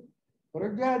வருகையில்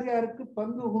புறஜாதியாருக்கு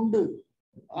பங்கு உண்டு.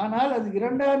 ஆனால் அது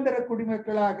இரண்டாந்தர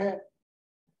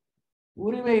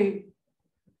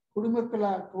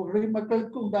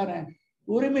குடிமக்களுக்கு உண்டான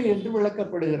உரிமை என்று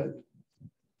விளக்கப்படுகிறது.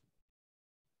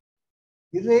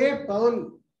 இதே பவுல்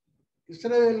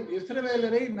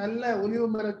இஸ்ரவேலரை நல்ல ஒலிவு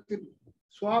மரத்தின்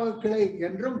சுவாவ கிளை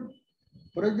என்றும்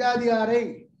புறஜாதியாரை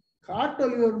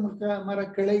காட்டொலிவு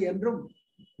மரக்கிளை என்றும்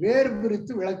வேறு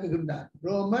பிரித்து விளக்குகின்றார்.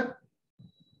 ரோமர்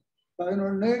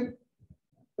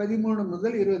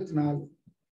 11:13-24.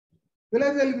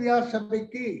 பிலதெல்பியா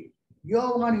சபைக்கு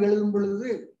யோவான் எழுதும்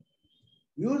பொழுது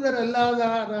யூதர்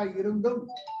அல்லாதாராய் இருந்தும்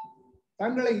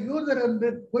தங்களை யூதர் என்று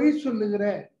பொய் சொல்லுகிற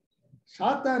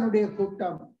சாத்தானுடைய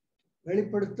கூட்டம்,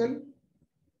 வெளிப்படுத்தல்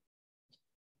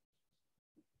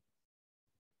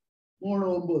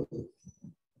 3:9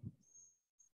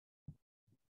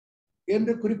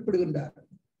 என்று குறிப்பிடுகின்றார்.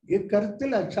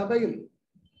 இக்கருத்தில் அச்சபையில்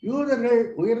யூதர்கள்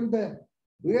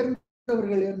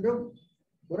உயர்ந்தவர்கள் என்றும்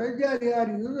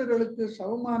புறஜாதியார் யூதர்களுக்கு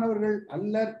சமமானவர்கள்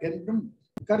அல்லர் என்றும்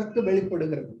கருத்து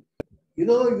வெளிப்படுகிறது.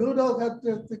 இதோ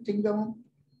யூதோகத்து சிங்கமும்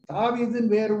தாவீதின்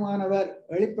வேறுமானவர்,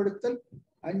 வெளிப்படுத்தல்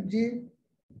 5:8.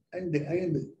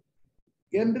 5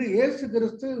 என்று இயேசு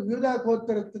கிறிஸ்து யூதா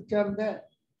கோத்திரத்தை சார்ந்த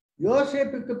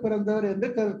யோசேப்புக்கு பிறந்தவர் என்று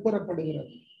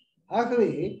கூறப்படுகிறது.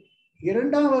 ஆகவே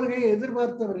இரண்டாம் வருகையை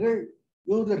எதிர்பார்த்தவர்கள்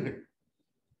யூதர்கள்.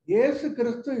 இயேசு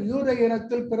கிறிஸ்து யூத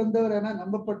இனத்தில் பிறந்தவர் என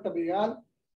நம்பப்பட்டவையால்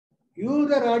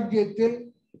யூத ராஜ்யத்தில்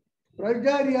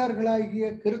பிரஜாதியார்களாகிய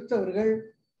கிறிஸ்தவர்கள்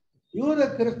யூத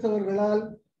கிறிஸ்தவர்களால்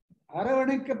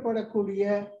அரவணைக்கப்படக்கூடிய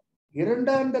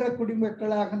இரண்டாந்தர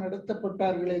குடிமக்களாக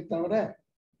நடத்தப்பட்டார்களே தவிர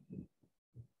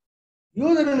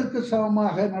யூதர்களுக்கு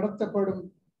சமமாக நடத்தப்படும்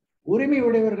உரிமை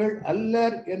உடையவர்கள்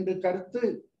அல்லர் என்று கருத்து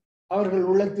அவர்கள்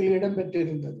உள்ளத்தில்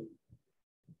இடம்பெற்றிருந்தது.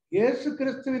 இயேசு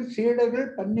கிறிஸ்துவின் சீடர்கள்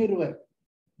 12.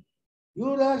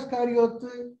 யூதாஸ்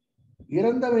காரியோத்து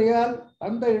இறந்தவையால்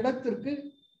அந்த இடத்திற்கு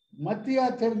மத்தியா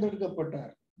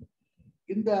தேர்ந்தெடுக்கப்பட்டார்.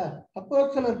 இந்த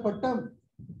அப்போஸ்தலர் பட்டம்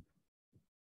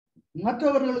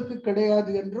மற்றவர்களுக்கு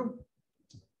கிடையாது என்றும்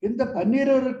இந்த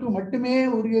 12 மட்டுமே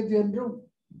உரியது என்றும்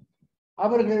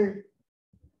அவர்கள்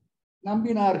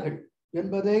நம்பினார்கள்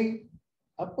என்பதை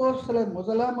அப்போஸ்தலர்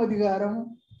 1 அதிகாரம்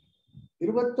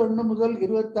 21 முதல்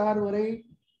 26 வரை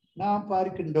நாம்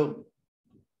பார்க்கின்றோம்.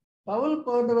 பவுல்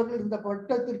போன்றவர்கள் இந்த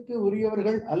பட்டத்திற்கு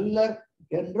உரியவர்கள் அல்லர்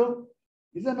என்றும்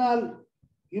இதனால்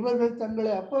இவர்கள்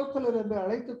தங்களை அப்போஸ்தலர் என்று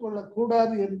அழைத்துக்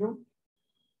கொள்ளக்கூடாது என்றும்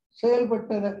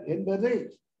செயல்பட்டனர் என்பதை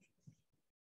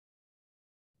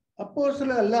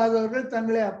அப்போஸ்தலர் அல்லாதவர்கள்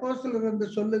தங்களை அப்போஸ்தலர் என்று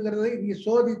சொல்லுகிறதை நீ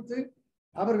சோதித்து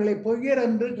அவர்களை பொய்யர்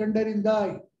என்று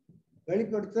கண்டறிந்தாய்.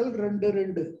 வெளிப்படுத்தல்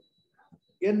 2:2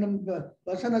 என்னும்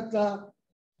வசனத்தால்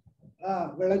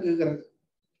விளங்குகிறது.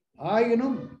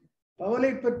 ஆயினும்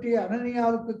பவுலை பற்றிய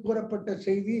அனனியாவுக்கு கூறப்பட்ட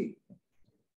செய்தி,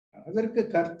 அதற்கு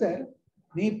கர்த்தர்,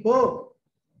 நீ போ,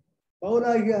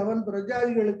 பவுலாகிய அவன்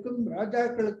பிரஜாதிகளுக்கும்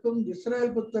ராஜாக்களுக்கும்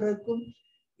இஸ்ரேல் புத்திரருக்கும்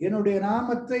என்னுடைய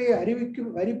நாமத்தை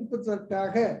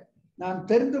அறிவிப்பதற்காக நான்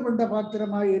தெரிந்து கொண்ட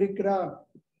பாத்திரமாய் இருக்கிறான்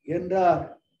என்றார்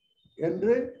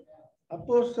என்று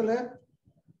அப்போஸ்தலர்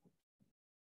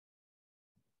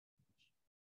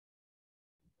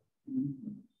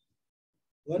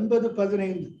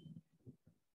 9:15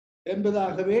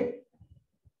 என்பதாகவே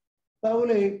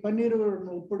பவுலை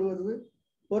 12 ஒப்பிடுவது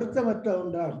பொருத்தமற்ற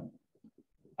ஒன்றாகும்.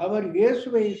 அவர்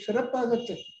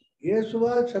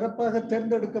இயேசுவால் சிறப்பாக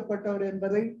தேர்ந்தெடுக்கப்பட்டவர்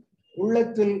என்பதை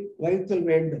உள்ளத்தில் வைத்தல்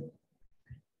வேண்டும்.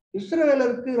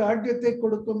 இஸ்ரவேலருக்கு ராஜ்யத்தை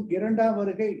கொடுக்கும் இரண்டாம்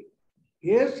வருகை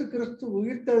இயேசு கிறிஸ்து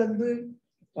உயிர்த்தெழுந்து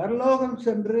பரலோகம்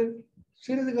சென்று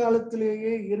சிறிது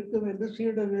காலத்திலேயே இருக்கும் என்று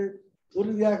சீடர்கள்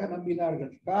உறுதியாக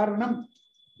நம்பினார்கள். காரணம்,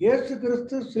 இயேசு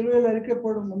கிறிஸ்து சிலுவையில்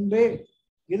அறைக்கப்படும் முன்பே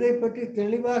இதை பற்றி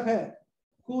தெளிவாக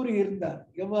கூறியிருந்தார்.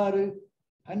 எவ்வாறு?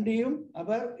 அன்றியும்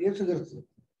அவர் இயேசு கிறிஸ்து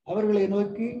அவர்களை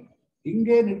நோக்கி,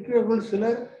 இங்கே நிற்கிறவர்கள்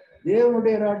சிலர்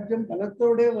தேவனுடைய ராஜ்யம்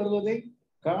பலத்தோடே வருவதை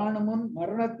காணும் முன்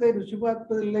மரணத்தை ருசி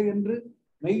பார்ப்பதில்லை என்று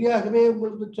மெய்யாகவே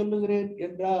உங்களுக்கு சொல்லுகிறேன்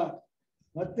என்றார்.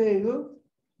 மத்தேயு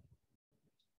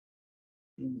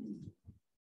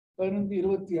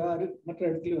 15:26 மற்ற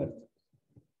இடத்தில் வருது.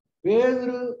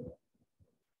 பேதுரு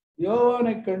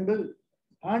யோவானை கண்டு,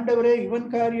 ஆண்டவரே, இவன்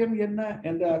காரியம் என்ன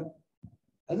என்றார்.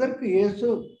 அதற்கு இயேசு,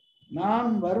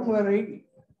 நான் வரும் வரை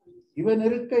இவன்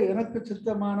இருக்க எனக்கு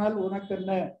சித்தமானால்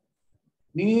உனக்கென்ன,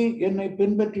 நீ என்னை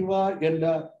பின்பற்றி வா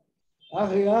என்றார்.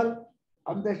 ஆகையால்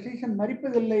அந்த சீசன்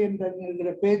மரிப்பதில்லை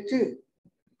என்கிற பேச்சு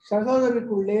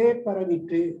சகோதரருக்குள்ளே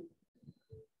பரவிட்டு,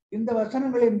 இந்த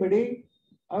வசனங்களின்படி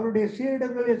அவருடைய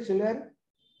சீடர்களில் சிலர்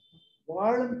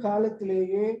வாழும்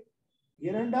காலத்திலேயே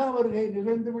இரண்டாம் வருகை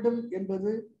நிகழ்ந்துவிடும்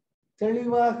என்பது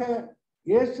தெளிவாக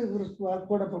இயேசு கிறிஸ்துவால்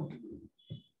கூறப்பட்டது.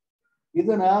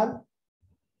 இதனால்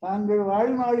தாங்கள்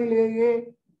வாழ்நாளிலேயே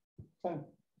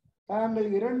தாங்கள்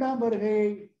இரண்டாம் வருகையை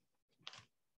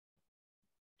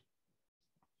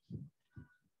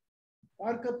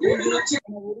பார்க்க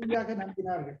உறுதியாக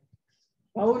நம்பினார்கள்.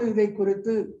 பவுல் இதை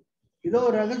குறித்து, இதோ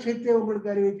ரகசியத்தை உங்களுக்கு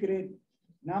அறிவிக்கிறேன்,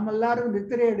 நாம் எல்லாரும்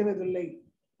நித்திரை அடைவதில்லை,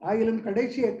 ஆயிலும்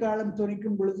கடைசி எக்காலம்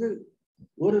துணிக்கும் பொழுது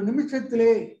ஒரு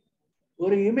நிமிஷத்திலே,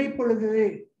 ஒரு இமைப்பொழுதிலே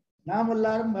நாம்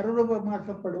எல்லாரும்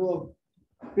மறுரூபமாக்கப்படுவோம்.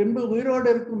 பின்பு உயிரோடு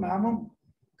இருக்கும் நாமும்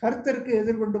கர்த்தருக்கு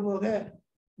எதிர்கொண்டு போக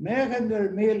மேகங்கள்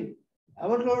மேல்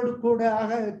அவர்களோடு கூட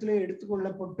ஆகாயத்திலே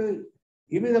எடுத்துக்கொள்ளப்பட்டு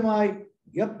இவ்விதமாய்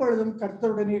எப்பொழுதும்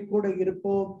கர்த்தருடனே கூட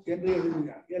இருப்போம் என்று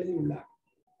எழுதியுள்ளார்.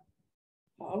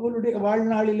 அவருடைய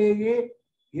வாழ்நாளிலேயே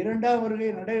இரண்டாம் வருகை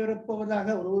நடைபெறப்போவதாக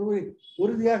ஒரு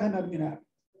உறுதியாக நம்பினார்.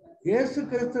 இயேசு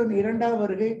கிறிஸ்துவின் இரண்டாம்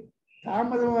வருகை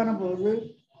தாமதமான போது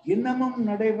இன்னமும்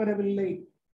நடைபெறவில்லை.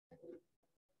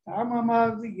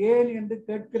 தாமதமாவது ஏன் என்று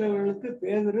கேட்கிறவர்களுக்கு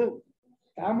பேதுரு,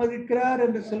 தாமதிக்கிறார்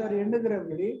என்று சிலர்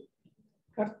எண்ணுகிறபடி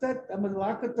கர்த்தர் தமது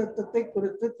வாக்குத்தத்தத்தை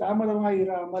குறித்து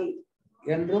தாமதமாயிராமல்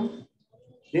என்றும்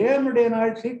தேவனுடைய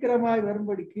நாள் சீக்கிரமாய்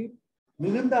வரும்படிக்கு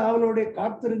மிகுந்த ஆவலோட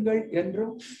காத்திருங்கள்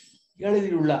என்றும்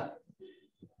எழுதியுள்ளார்.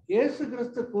 இயேசு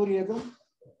கிறிஸ்து கூறியதும்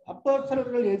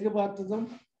அப்போஸ்தலர்கள் எதிர்பார்த்ததும்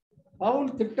பவுல்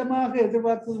திட்டமாக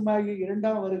எதிர்பார்த்ததுமாகிய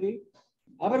இரண்டாம் வருகை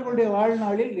அவர்களுடைய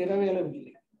வாழ்நாளில்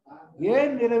நிறைவேறவில்லை.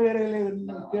 ஏன் நிறைவேறவில்லை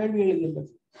என்னும் கேள்வி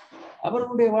எழுகின்றது.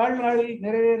 அவர்களுடைய வாழ்நாளில்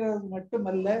நிறைவேறது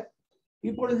மட்டுமல்ல,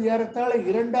 இப்பொழுது ஏறத்தாழ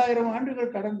 2000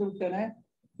 ஆண்டுகள் கடந்து விட்டன,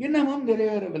 இன்னமும்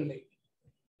நிறைவேறவில்லை.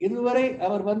 இதுவரை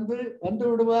அவர் வந்து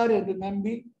விடுவார் என்று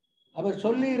நம்பி அவர்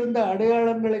சொல்லி இருந்த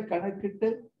அடையாளங்களை கணக்கிட்டு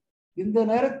இந்த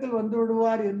நேரத்தில் வந்து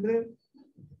விடுவார் என்று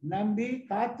நம்பி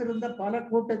காத்திருந்த பல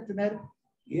கூட்டத்தினர்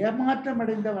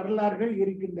ஏமாற்றமடைந்த வரலாறுகள்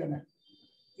இருக்கின்றன.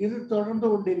 இது தொடர்ந்து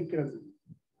கொண்டிருக்கிறது.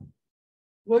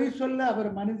 பொய் சொல்ல அவர்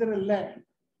மனிதர் அல்ல.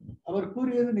 அவர்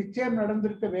கூறியது நிச்சயம்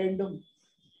நடந்திருக்க வேண்டும்.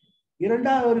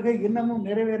 இரண்டாவது வருகை இன்னமும்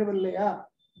நிறைவேறவில்லையா,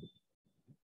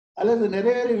 அல்லது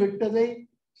நிறைவேறி விட்டதை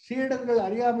சீடர்கள்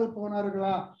அறியாமல்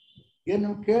போனார்களா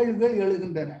என்னும் கேள்விகள்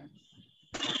எழுகின்றன.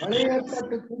 பழைய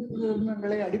ஏற்பாட்டு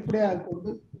தீர்க்கதரிசனங்களை அடிப்படையாக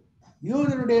கொண்டு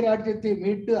யூதருடைய ராஜ்யத்தை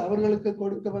மீட்டு அவர்களுக்கு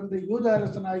கொடுக்க வந்த யூத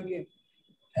அரசனாகிய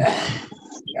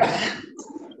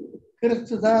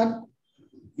கிறிஸ்துதான்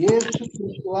இயேசு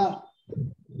கிறிஸ்துவா,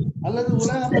 அல்லது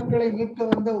உலக மக்களை மீட்க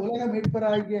வந்த உலக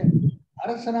மீட்பராகிய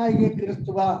அரசனாகிய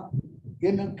கிறிஸ்துவா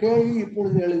என்னும் கேள்வி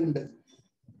இப்பொழுது எழுகின்றது.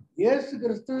 இயேசு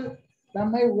கிறிஸ்து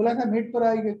நம்மை உலக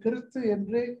மீட்பராகிய கிறிஸ்து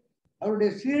என்று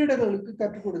அவருடைய சீடர்களுக்கு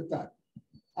கற்றுக் கொடுத்தார்.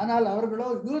 ஆனால் அவர்களோ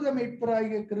யூத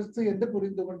மீட்பராகிய கிறிஸ்து என்று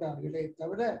புரிந்து கொண்டார்களே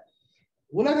தவிர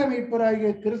உலக மீட்பராகிய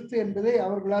கிறிஸ்து என்பதை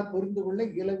அவர்களால் புரிந்து கொள்ள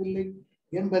இயலவில்லை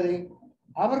என்பதை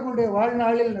அவர்களுடைய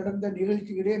வாழ்நாளில் நடந்த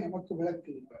நிகழ்ச்சிகளே நமக்கு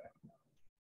விளக்குகின்றன.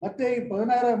 மத்தேயு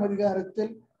 16ஆம்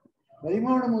அதிகாரத்தில்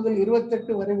 13 முதல்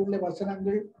 28 வரை உள்ள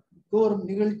வசனங்கள் கூறும்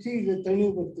நிகழ்ச்சி இதை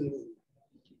தெளிவுபடுத்துகிறது.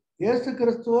 இயேசு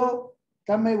கிறிஸ்துவோ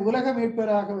தம்மை உலக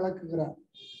மீட்பராக விளக்குகிறார்.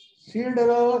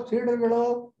 சீடர்களோ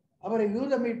அவரை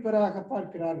யூத மீட்பராக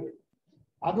பார்க்கிறார்கள்.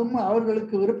 அதுவும்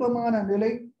அவர்களுக்கு விருப்பமான நிலை.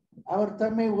 அவர்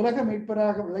தம்மை உலக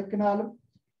மீட்பராக விளக்கினாலும்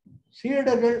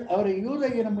சீடர்கள் அவரை யூத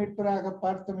இன மீட்பராக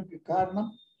பார்த்தமைக்கு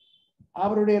காரணம்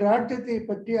அவருடைய ராஜ்யத்தை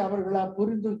பற்றி அவர்களால்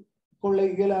புரிந்து கொள்ள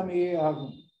இயலாமையே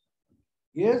ஆகும்.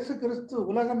 இயேசு கிறிஸ்து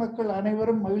உலக மக்கள்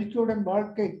அனைவரும் மகிழ்ச்சியுடன்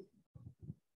வாழ்க்கை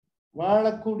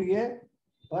வாழக்கூடிய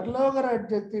பரலோக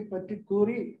ராஜ்யத்தை பற்றி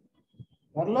கூறி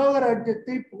பரலோக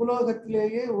ராஜ்யத்தை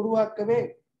பூலோகத்திலேயே உருவாக்கவே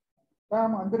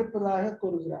தாம் வந்திருப்பதாக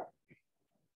கூறுகிறார்.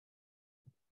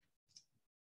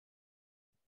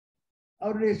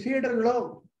 அவருடைய சீடர்களோ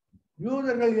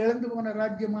யூதர்கள் இழந்து போன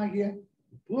ராஜ்யமாகிய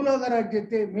பூலோக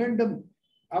ராஜ்யத்தை மீண்டும்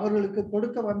அவர்களுக்கு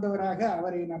கொடுக்க வந்தவராக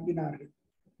அவரை நம்பினார்கள்.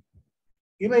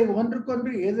 இவை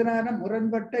ஒன்றுக்கொன்று எதிரான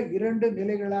முரண்பட்ட இரண்டு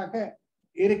நிலைகளாக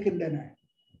இருக்கின்றன.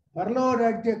 பரலோக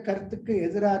ராஜ்ய கருத்துக்கு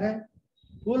எதிரான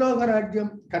பூலோக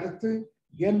ராஜ்யம் கருத்து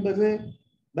என்பது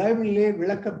பைபிளிலே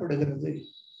விளக்கப்படுகிறது.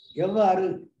 எவ்வாறு?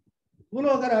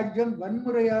 பூலோக ராஜ்யம்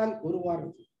வன்முறையால்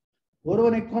உருவானது.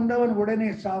 ஒருவனை கொண்டவன் உடனே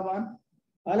சாவான்,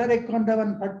 பலரை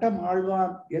கொண்டவன் பட்டம்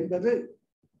ஆழ்வான் என்பது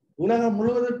உலகம்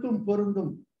முழுவதற்கும்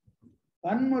பொருந்தும்.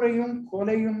 வன்முறையும்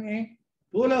கொலையுமே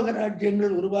பூலோக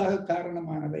ராஜ்யங்கள் உருவாக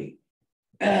காரணமானவை.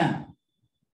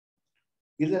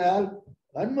 இதனால்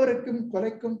வன்முறைக்கும்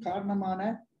கொலைக்கும் காரணமான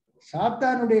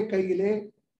சாத்தானுடைய கையிலே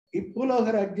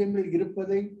இப்பூலோக ராஜ்யங்கள்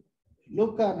இருப்பதை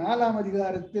லூக்கா 4ஆம்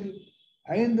அதிகாரத்தில்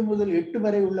 5 முதல் 8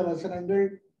 வரை உள்ள வசனங்கள்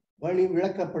வழி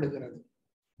விளக்கப்படுகிறது.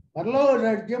 பரலோக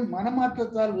ராஜ்யம்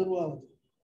மனமாற்றத்தால் உருவாவது.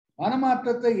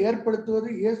 மனமாற்றத்தை ஏற்படுத்துவது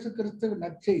இயேசு கிறிஸ்துவின்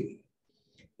நற்செய்தி.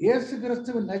 இயேசு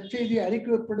கிறிஸ்துவின் நற்செய்தி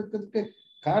அறிக்கைப்படுத்துவதற்கு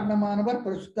காரணமானவர்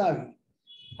பரிசுத்தாவி.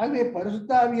 ஆகவே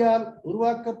பரிசுத்தாவியால்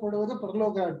உருவாக்கப்படுவது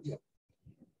பரலோக ராஜ்யம்.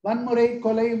 வன்முறை,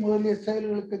 கொலை முதலிய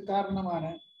செயல்களுக்கு காரணமான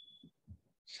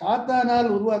சாத்தானால்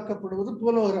உருவாக்கப்படுவது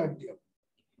பூலோக ராஜ்யம்.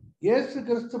 இயேசு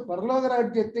கிறிஸ்து பரலோக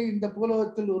ராஜ்யத்தை இந்த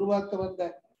பூலோகத்தில் உருவாக்க வந்த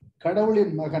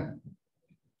கடவுளின் மகன்.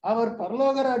 அவர்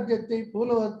பரலோக ராஜ்யத்தை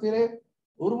பூலோகத்திலே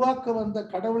உருவாக்க வந்த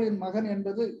கடவுளின் மகன்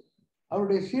என்பது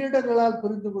அவருடைய சீடர்களால்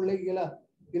புரிந்து கொள்ள இயலா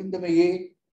இருந்தமையே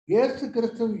இயேசு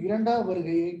கிறிஸ்துவின் 2ஆம்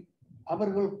வருகையை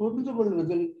அவர்கள் புரிந்து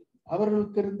கொள்வதில்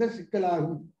அவர்களுக்கு இருந்த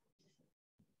சிக்கலாகும்.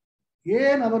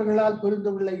 ஏன் அவர்களால் புரிந்து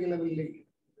கொள்ள இயலவில்லை?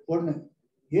 1,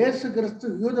 இயேசு கிறிஸ்து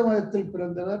யூத மதத்தில்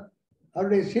பிறந்தவர்.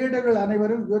 அவருடைய சீடர்கள்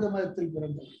அனைவரும் யூத மதத்தில்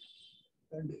பிறந்தவர்.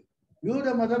 2,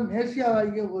 யூத மதம்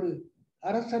மேசியாவாகிய ஒரு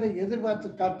அரசரை எதிர்பார்த்து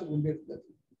காத்து கொண்டிருந்தது.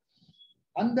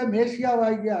 அந்த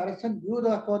மேசியாவாகிய அரசன்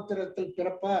யூதா கோத்திரத்தில்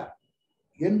பிறப்பார்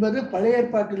என்பது பழைய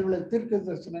ஏற்பாட்டில் உள்ள தீர்க்க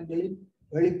தரிசனங்களின்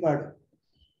வெளிப்பாடு.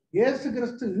 இயேசு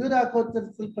கிறிஸ்து யூதா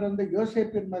கோத்திரத்தில் பிறந்த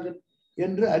யோசேப்பின் மகன்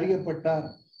என்று அறியப்பட்டார்.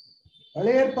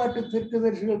 பழைய ஏற்பாட்டு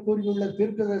தீர்க்கதரிசிகள் கூறியுள்ள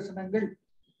தீர்க்க தரிசனங்கள்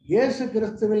இயேசு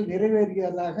கிறிஸ்துவில்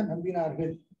நிறைவேறியதாக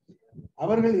நம்பினார்கள்.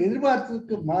 அவர்கள்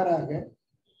எதிர்பார்த்ததற்கு மாறாக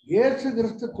இயேசு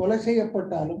கிறிஸ்து கொலை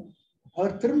செய்யப்பட்டாலும்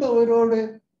அவர் திரும்ப உயிரோடு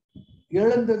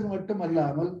எழுந்தது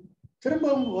மட்டுமல்லாமல்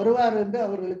திரும்பவும் வருவார் என்று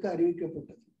அவர்களுக்கு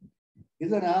அறிவிக்கப்பட்டது.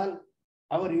 இதனால்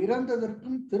அவர்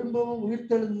இறந்ததற்கும் திரும்பவும்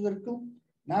உயிர்த்தெழுந்ததற்கும்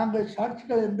நாங்கள்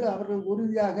சாட்சிகள் என்று அவர்கள்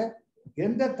உறுதியாக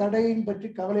எந்த தடையும் பற்றி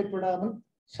கவலைப்படாமல்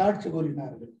சாட்சி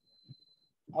கூறினார்கள்.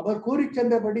 அவர் கூறி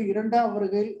சென்றபடி 2ஆம்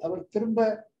வருகையில் அவர் திரும்ப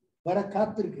வர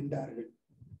காத்திருக்கின்றார்கள்.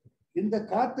 இந்த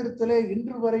காத்திருத்தலே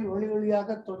இன்று வரை ஒளி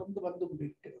ஒளியாக தொடர்ந்து வந்து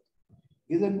கொண்டிருக்கிறது.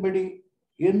 இதன்படி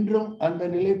இன்றும் அந்த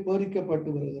நிலை போதிக்கப்பட்டு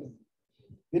வருகிறது.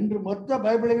 இன்று மொத்த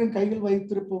பைபிளையும் கையில்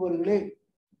வைத்திருப்பவர்களே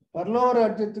பரலோக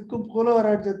ராஜ்யத்துக்கும் பூலோக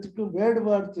ராஜ்யத்துக்கும்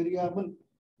வேறுபாடு தெரியாமல்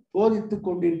போதித்துக்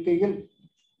கொண்டிருக்கையில்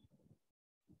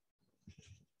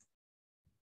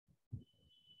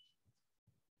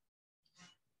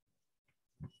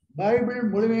பைபிள்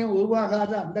முழுமையும்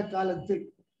உருவாகாத அந்த காலத்தில்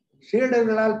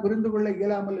சீடர்களால் புரிந்து கொள்ள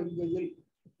இயலாமல் இருந்ததில்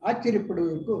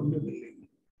ஆச்சரியப்படுவதற்கு ஒன்றுமில்லை.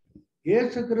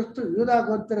 இயேசு கிறிஸ்து யூதா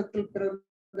கோத்திரத்தில்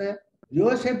பிறந்த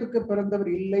யோசேப்புக்கு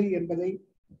பிறந்தவர் இல்லை என்பதை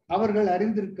அவர்கள்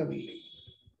அறிந்திருக்கவில்லை.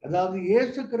 அதாவது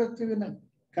இயேசு கிறிஸ்துவின்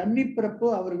கன்னி பிறப்பு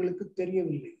அவர்களுக்கு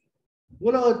தெரியவில்லை.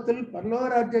 உலகத்தில் பரலோக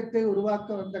ராஜ்யத்தை உருவாக்க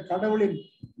வந்த கடவுளின்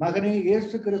மகனே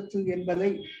இயேசு கிறிஸ்து என்பதை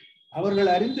அவர்கள்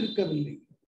அறிந்திருக்கவில்லை.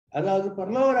 அதாவது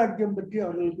பரலோக ராஜ்யம் பற்றி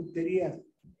அவர்களுக்கு தெரியாது.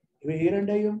 இவை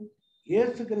இரண்டையும்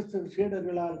இயேசு கிறிஸ்து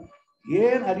சீடர்களால்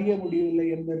ஏன் அறிய முடியவில்லை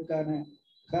என்பதற்கான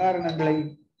காரணங்களை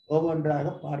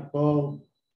ஒவ்வொன்றாக பார்ப்போம்.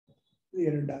 இது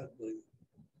 2வது பகுதி.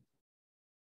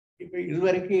 இப்ப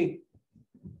இதுவரைக்கும்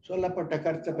சொல்லப்பட்ட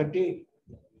கருத்தை பற்றி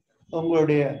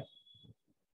உங்களுடைய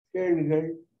கேள்விகள்,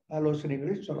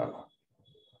 ஆலோசனைகள் சொல்லலாம்.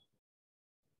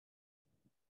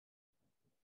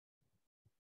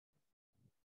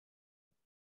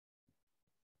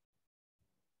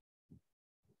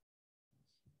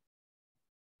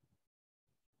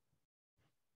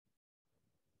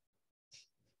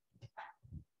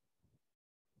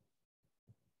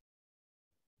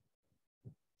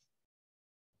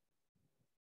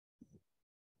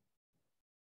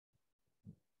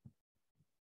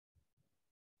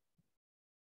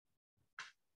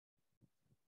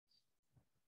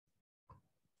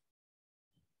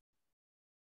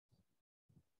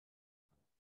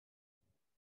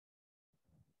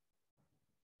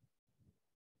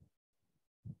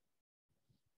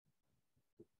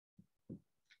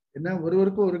 என்ன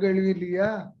ஒருவருக்கும் ஒரு கேள்வி இல்லையா?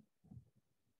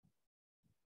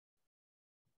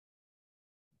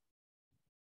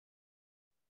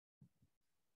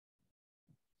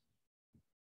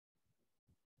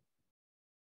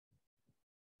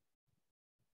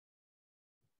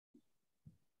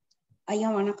 ஐயா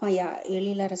வணக்கம். ஐயா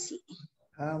எழிலரசி.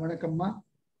 வணக்கம்மா,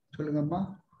 சொல்லுங்கம்மா.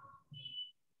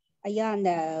 ஐயா,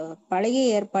 அந்த பழைய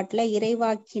ஏற்பாட்டுல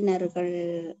இறைவாக்கினர்கள்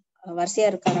வரிசையா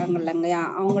இருக்காங்கல்லங்கய்யா,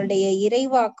 அவங்களுடைய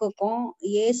இறைவாக்குக்கும்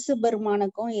இயேசு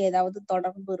பெருமானுக்கும் ஏதாவது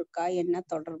தொடர்பு இருக்கா? என்ன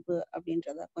தொடர்பு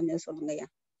அப்படின்றத கொஞ்சம் சொல்லுங்கய்யா.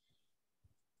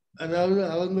 அதாவது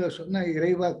அவங்க சொன்ன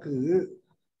இறைவாக்கு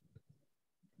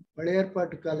பழைய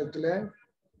ஏற்பாட்டு காலத்துல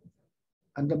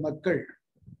அந்த மக்கள்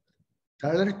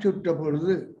தளர்ச்சியுற்ற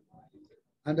பொழுது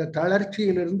அந்த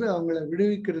தளர்ச்சியிலிருந்து அவங்களை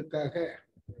விடுவிக்கிறதுக்காக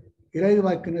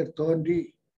இறைவாக்கினர் தோன்றி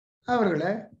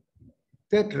அவர்களை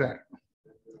தேற்றுறார்.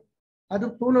 அது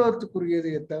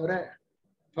பூலோகத்துக்குரியதே தவிர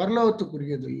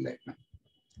பரலோகத்துக்குரியது இல்லை.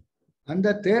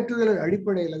 அந்த தேற்றுதல்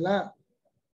அடிப்படையில தான்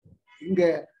இங்க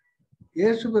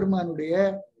இயேசு பெருமானுடைய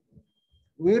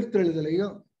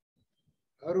உயிர்த்தெழுதலையும்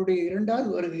அவருடைய 2வது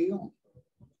வருகையும்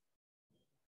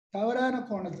தவறான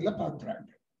கோணத்துல பார்க்கிறாங்க.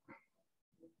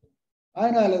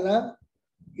 அதனாலதான்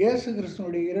இயேசு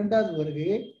கிறிஸ்துவனுடைய 2வது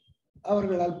வருகையை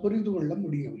அவர்களால் புரிந்து கொள்ள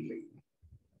முடியவில்லை.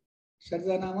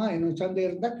 சரிதானாமா? இன்னும் சந்தேகம்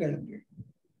இருந்தா கேளுங்க.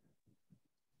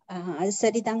 அது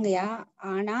சரிதாங்கய்யா.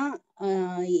 ஆனா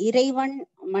இறைவன்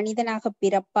மனிதனாக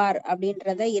பிறப்பார்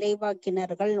அப்படின்றத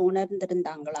இறைவாக்கினர்கள்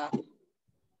உணர்ந்திருந்தாங்களா?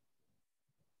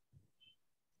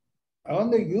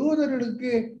 அவங்க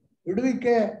யூதர்களுக்கு விடுவிக்க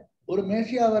ஒரு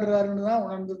மேசியா வர்றாருன்னு தான்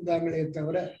உணர்ந்திருந்தாங்களே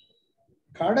தவிர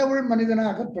கடவுள்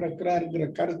மனிதனாக பிறக்கிறாருங்கிற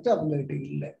கருத்து அவங்ககிட்ட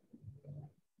இல்லை.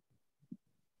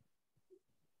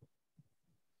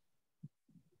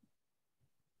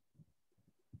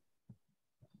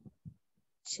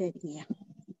 சரிங்கய்யா.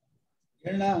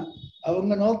 ஏன்னா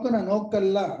அவங்க நோக்கின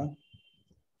நோக்கெல்லாம்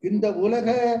இந்த உலக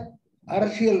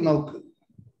அரசியல் நோக்கு.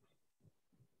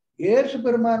 இயேசு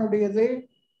பெருமானுடையது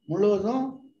முழுவதும்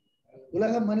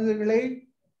உலக மனிதர்களை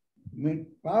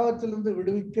பாவத்திலிருந்து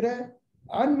விடுவிக்கிற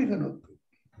ஆன்மீக நோக்கு.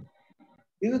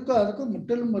 இதுக்கும் அதுக்கும்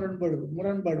முற்றிலும்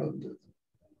முரண்பாடு வந்தது.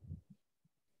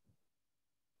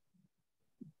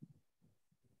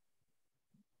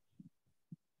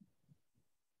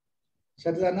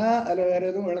 சரிதானா? அதுல வேற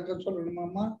எதுவும் விளக்கம்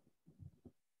சொல்லணுமாமா?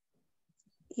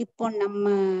 இப்போ நம்ம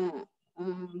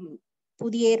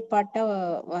புதிய ஏற்பாட்டை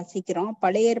வாசிக்கிறோம்.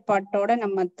 பழைய ஏற்பாட்டோட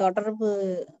நம்ம தொடர்பு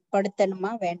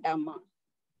படுத்தணுமா வேண்டாமா?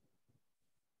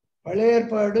 பழைய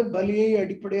ஏற்பாடு பலியை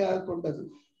அடிப்படையாக கொண்டது.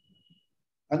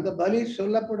 அந்த பலி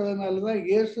சொல்லப்படுவதனாலதான்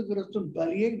இயேசு கிறிஸ்து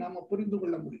பலியை நாம புரிந்து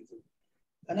கொள்ள முடியுது.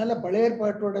 அதனால பழைய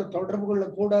ஏற்பாட்டோட தொடர்பு கொள்ள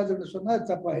கூடாதுன்னு சொன்னா அது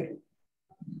தப்பாயிடும்.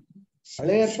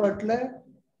 பழைய ஏற்பாட்டுல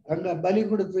அங்க பலி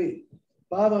கொடுத்து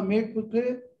பாவ மீட்புக்கு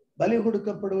பலி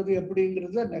கொடுக்கப்படுவது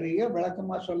எப்படிங்கிறத நிறைய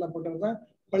விளக்கமா சொல்லப்பட்டதுதான்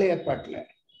பழைய ஏற்பாட்டுல.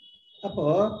 அப்போ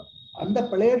அந்த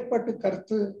பழைய ஏற்பாட்டு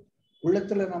கருத்து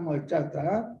உள்ளத்துல நம்ம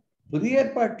வச்சாதான் புதிய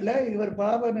ஏற்பாட்டுல இவர்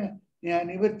பாவ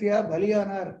நிவர்த்தியா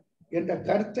பலியானார் என்ற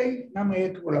கருத்தை நம்ம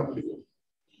ஏற்றுக்கொள்ள முடியும்,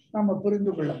 நம்ம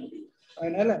புரிந்து கொள்ள முடியும்.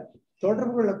 அதனால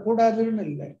தொடர்பு கொள்ள கூடாதுன்னு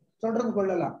இல்லை, தொடர்பு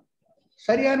கொள்ளலாம்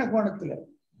சரியான கோணத்துல.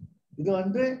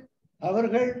 இது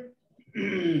அவர்கள்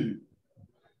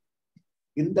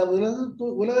இந்த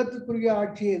உலகத்துக்குரிய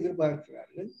ஆட்சியை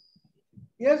எதிர்பார்க்கிறார்கள்.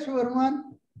 இயேசு பெருமான்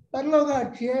பரலோக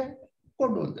ஆட்சியை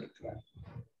கொண்டு வந்திருக்கிறார்.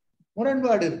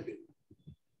 முரண்பாடு இருக்கு.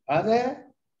 அதை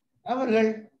அவர்கள்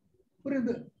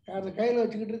புரிந்து அதை கையில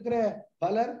வச்சுக்கிட்டு இருக்கிற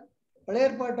பலர் பழைய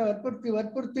ஏற்பாட்டை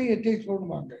வற்புறுத்தி எச்சரிக்கை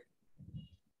பண்ணுவாங்க.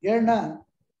 ஏன்னா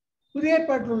புதிய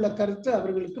ஏற்பாட்டில் உள்ள கருத்து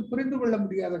அவர்களுக்கு புரிந்து கொள்ள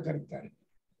முடியாத கருத்தா இருக்கு.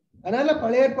 அதனால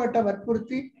பழைய ஏற்பாட்டை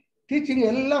வற்புறுத்தி டீச்சிங்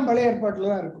எல்லாம் பழைய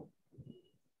ஏற்பாட்டில் தான் இருக்கும்.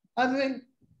 அது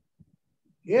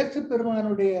இயேசு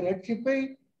பெருமானுடைய ரட்சிப்பை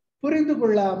புரிந்து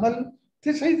கொள்ளாமல்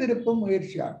திசை திருப்பும்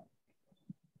முயற்சியாகும்.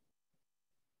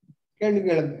 கேள்வி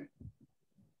கேளுங்க.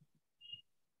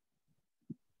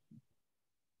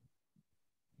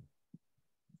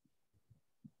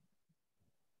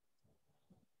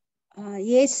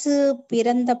 இயேசு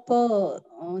பிறந்தப்போ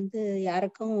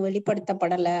யாருக்கும்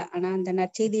வெளிப்படுத்தப்படல. ஆனா அந்த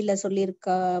நற்செய்தியில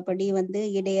சொல்லியிருக்கபடி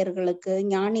இடையர்களுக்கு,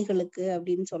 ஞானிகளுக்கு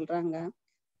அப்படின்னு சொல்றாங்க.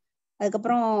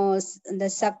 அதுக்கப்புறம் இந்த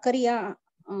சக்கரியா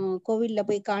கோவில்ல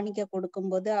போய் காணிக்க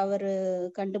கொடுக்கும்போது அவரு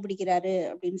கண்டுபிடிக்கிறாரு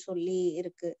அப்படின்னு சொல்லி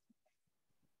இருக்கு.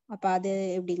 அப்ப அது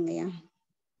எப்படிங்கய்யா?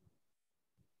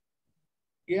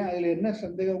 ஏன் அதுல என்ன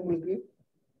சந்தேகம் உங்களுக்கு?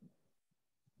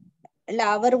 இல்ல,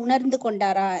 அவர் உணர்ந்து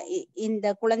கொண்டாரா இந்த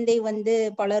குழந்தை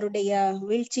பலருடைய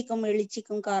வீழ்ச்சிக்கும்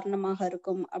எழுச்சிக்கும் காரணமாக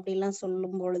இருக்கும் அப்படிலாம்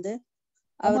சொல்லும் பொழுது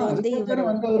அவர்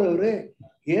வந்தவர்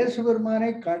இயேசு பெருமானை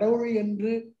கடவுள்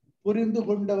என்று புரிந்து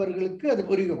கொண்டவர்களுக்கு அது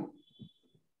புரியும்.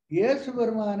 இயேசு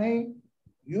பெருமானை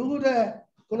யூத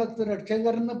குலத்து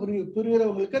ரட்சகர்னு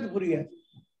புரிகிறவங்களுக்கு அது புரியாது.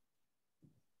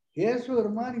 இயேசு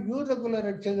பெருமான் யூத குல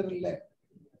ரட்சகர் இல்லை,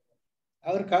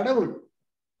 அவர் கடவுள்.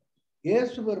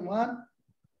 இயேசு பெருமான்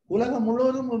உலகம்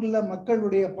முழுவதும் உள்ள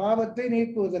மக்களுடைய பாவத்தை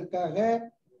நீக்குவதற்காக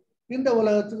இந்த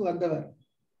உலகத்துக்கு வந்தவர்.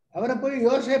 அவரை போய்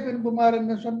யோசேப்பின்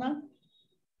குமாரன்னு சொன்னா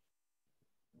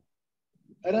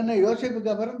என்ன?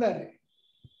 யோசேப்புக்கு பிறந்தாரு.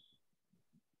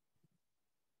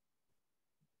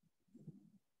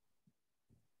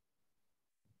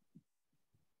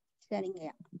 சரிங்க.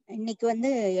 இன்னைக்கு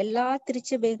எல்லா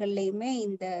திருச்சபைகள்லயுமே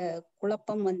இந்த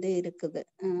குழப்பம் இருக்குது.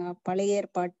 பழைய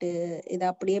ஏற்பாட்டு இதை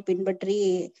அப்படியே பின்பற்றி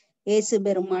இயேசு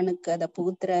பெருமானுக்கு அதை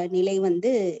புகுத்துற நிலை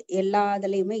எல்லா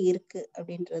இதுலயுமே இருக்கு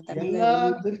அப்படின்றது. எல்லா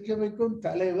திருச்சபைக்கும்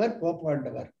தலைவர்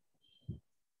போப்பாண்டவர்.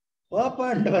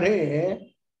 போப்பாண்டவரே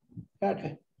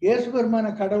இயேசு பெருமான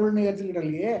கடவுள்னு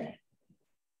ஏத்துக்கிடலையே,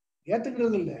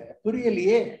 ஏத்துக்கிறது இல்லை,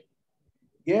 புரியலையே.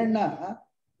 ஏன்னா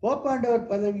போப்பாண்டவர்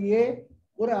பதவியே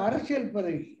ஒரு அரசியல்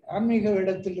பதவி, ஆன்மீக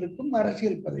இடத்தில் இருக்கும்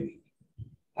அரசியல் பதவி.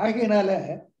 ஆகையினால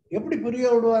எப்படி புரிய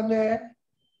விடுவாங்க?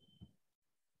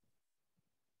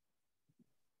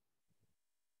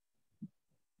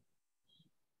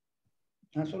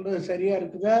 நான் சொல்றது சரியா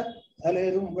இருக்குதா? அதுல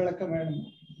எதுவும் விளக்கம் வேணும்?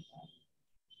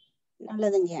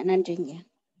 நல்லதுங்க, நன்றிங்க.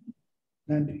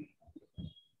 நன்றி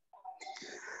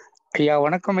ஐயா.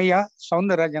 வணக்கம் ஐயா.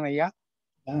 சவுந்தரராஜன் ஐயா.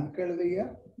 கேளுங்க ஐயா.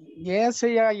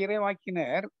 ஏசையா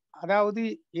இறைவாக்கினர், அதாவது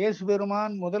இயேசு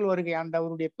பெருமான் முதல் வருகை அந்த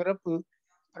அவருடைய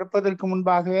பிறப்பதற்கு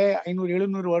முன்பாகவே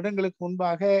 500-700 வருடங்களுக்கு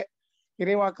முன்பாக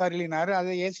இறைவாக்காரினார்.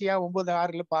 அதை ஏசையா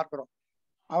 9:6 பார்க்கிறோம்.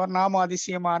 அவர் நாம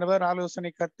அதிசயமானவர், ஆலோசனை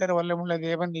கர்த்தர், வல்லமுள்ள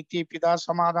தேவன், நித்திய பிதா,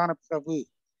 சமாதான பிரபு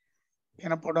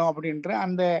எனப்படும் அப்படின்ற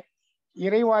அந்த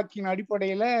இறைவாக்கின்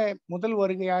அடிப்படையில முதல்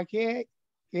வருகையாகிய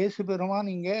இயேசு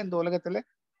பெருமான் இங்க இந்த உலகத்துல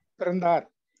பிறந்தார்.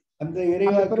 அந்த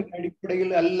இறைவாக்கின்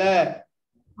அடிப்படையில் அல்ல.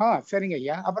 சரிங்க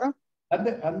ஐயா. அப்புறம்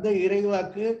அந்த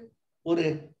இறைவாக்கு ஒரு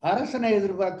அரசனை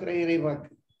எதிர்பார்க்கிற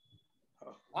இறைவாக்கு,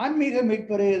 ஆன்மீக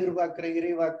மீட்பரை எதிர்பார்க்கிற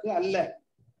இறைவாக்கு அல்ல.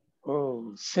 ஓ,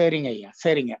 சரிங்க ஐயா,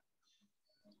 சரிங்க.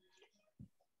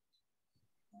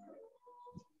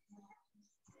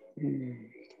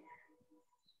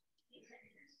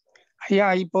 ஐயா,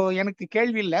 இப்போ எனக்கு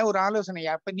கேள்வி இல்லை, ஒரு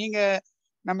ஆலோசனையா. இப்ப நீங்க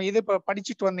நம்ம இது இப்ப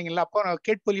படிச்சுட்டு வந்தீங்கல்ல, அப்போ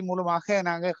கேட்பொலி மூலமாக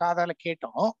நாங்க காதால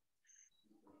கேட்டோம்.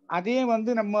 அதே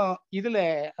வந்து நம்ம இதுல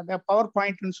அந்த பவர்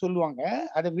பாயிண்ட்னு சொல்லுவாங்க,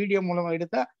 அதை வீடியோ மூலமா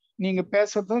எடுத்தா நீங்க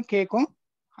பேசுறதும் கேட்கும்,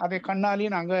 அதை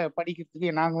கண்ணாலையும் நாங்க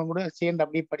படிக்கிறதுக்கு நாங்களும் கூட சேர்ந்து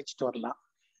அப்படியே படிச்சுட்டு வரலாம்.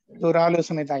 இது ஒரு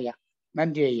ஆலோசனை தான் ஐயா.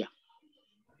 நன்றி ஐயா.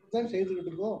 செய்துக்கிட்டு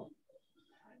இருக்கோம்.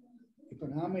 இப்ப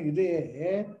நாம இதே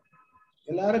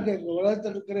எல்லாரும் கேட்க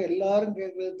உலகத்தில் இருக்கிற எல்லாரும்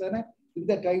கேட்கறது தானே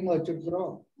இந்த டைம்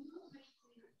வச்சிருக்கிறோம்.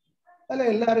 அதுல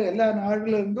எல்லாரும் எல்லா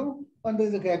நாடுல இருந்தும் வந்து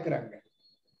இது கேட்கறாங்க.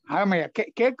 ஆமாய்யா,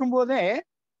 கேட்கும் போதே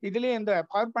இதுலயே இந்த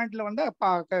பவர் பாயிண்ட்ல வந்து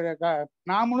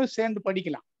நாமளும் சேர்ந்து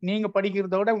படிக்கலாம். நீங்க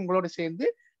படிக்கிறதோட உங்களோட சேர்ந்து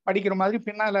படிக்கிற மாதிரி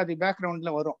பின்னால அது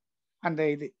பேக்ரவுண்ட்ல வரும். அந்த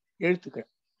இது எழுத்துக்கள்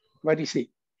வரிசை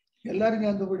எல்லாரும்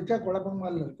சேர்ந்து படிச்சா குழப்பமா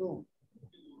இருக்கும்.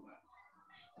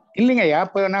 இல்லைங்க ஐயா,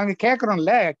 இப்ப நாங்க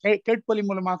கேட்கறோம்ல, கேட்பொலி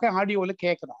மூலமாக ஆடியோல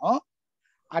கேட்கிறோம்.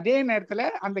 அதே நேரத்துல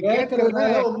அந்த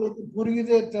கேட்கறதுனால உங்களுக்கு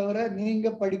புரியுதே தவிர நீங்க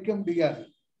படிக்க முடியாது.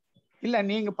 இல்ல,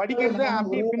 நீங்க படிக்கிறது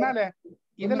அப்படியே பின்னால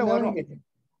இதுல வரும்.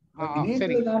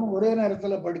 நீங்களும் நானும் ஒரே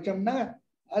நேரத்துல படிச்சோம்னா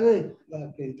அது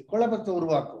குழப்பத்தை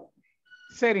உருவாக்கும்.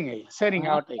 சரிங்க சரிங்க.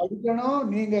 படிக்கணும்,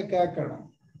 நீங்க கேட்கணும்.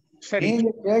 சரி,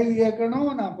 நீங்க கேள்வி கேட்கணும்,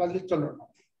 நான் பதில்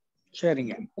சொல்லணும்.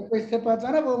 சரிங்க. ஸ்டெப்பா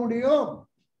தானே போக முடியும்.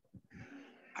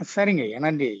 சரிங்க ஐயா,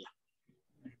 நன்றி ஐயா.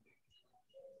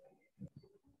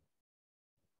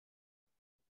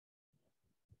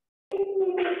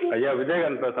 ஐயா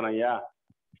விஜயகாந்த் பேசுறேன் ஐயா.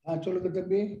 சொல்லுங்க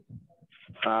தம்பி.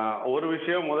 ஒரு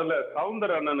விஷயம், முதல்ல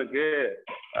சவுந்தர அண்ணனுக்கு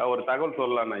ஒரு தகவல்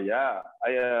சொல்லலாம் ஐயா.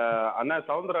 அண்ணா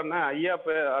சவுந்தர அண்ணன் ஐயா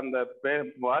அந்த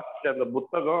வாசிச்ச அந்த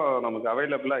புத்தகம் நமக்கு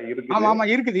அவைலபிளா இருக்கு. ஆமா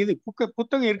இருக்குது, இது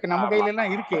புத்தகம் இருக்கு, நம்ம கையில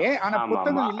எல்லாம் இருக்கு. ஆனா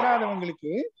புத்தகம்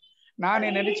இல்லாதவங்களுக்கு நான்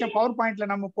நினைச்சேன் பவர் பாயிண்ட்ல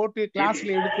நம்ம போட்டு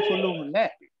கிளாஸ்ல எடுத்து சொல்லுவோம்ல.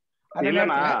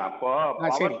 இல்லண்ணா, இப்போ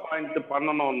பவர் பாயிண்ட்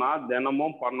பண்ணணும்னா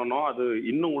தினமும் பண்ணணும். அது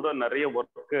இன்னும் கூட நிறைய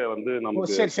ஒர்க் வந்து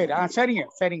நமக்கு. சரிங்க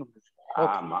சரிங்க.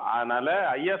 ஆமா, அதனால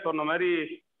ஐயா சொன்ன மாதிரி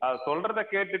சொல்றத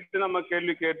கேட்டுட்டு நம்ம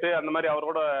கேள்வி கேட்டு அந்த மாதிரி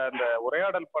அவரோட அந்த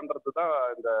உரையாடல் பண்றதுதான்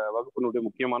இந்த வகுப்பினுடைய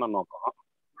முக்கியமான நோக்கம்.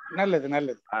 நல்லது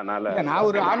நல்லது. அதனால நான்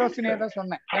ஒரு ஆலோசனையா தான்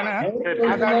சொன்னேன். ஏன்னா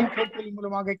அதையும் கேட்பொலி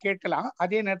மூலமாக கேட்கலாம்,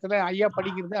 அதே நேரத்துல ஐயா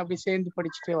படிக்கிறது அப்படி சேர்ந்து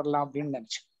படிச்சுட்டே வரலாம் அப்படின்னு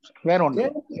நினைச்சேன். வேற ஒண்ணு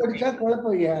படிச்சா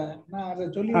குழப்பம் ஐயா. நான் அதை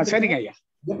சொல்லி சரிங்க ஐயா.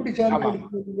 எப்படி சேர்ந்து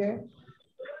படிக்கிறீங்க?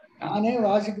 நானே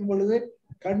வாசிக்கும் பொழுது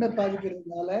கண்ணை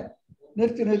பாதிக்கிறதுனால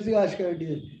நிறுத்தி வாசிக்க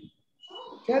வேண்டியது.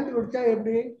 சேர்ந்து படிச்சா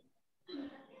எப்படி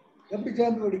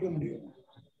சேர்ந்து படிக்க முடியும்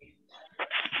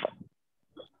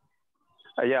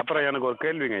ஐயா? அப்புறம் எனக்கு ஒரு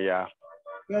கேள்விங்க ஐயா.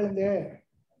 கேளுங்க.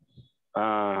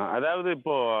 அதாவது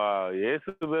இப்போ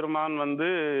இயேசு பெருமான் வந்து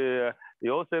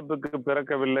யோசேப்புக்கு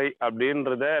பிறக்கவில்லை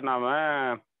அப்படின்றத நாம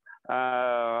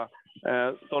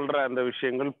சொல்ற அந்த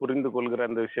விஷயங்கள், புரிந்து கொள்கிற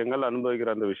அந்த விஷயங்கள்,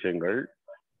 அனுபவிக்கிற அந்த விஷயங்கள்,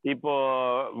 இப்போ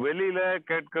வெளியில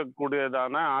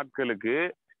கேட்கக்கூடியதான ஆட்களுக்கு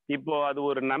இப்போ அது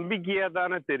ஒரு நம்பிக்கையா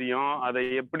தானே தெரியும். அதை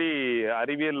எப்படி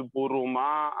அறிவியல் பூர்வமா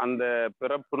அந்த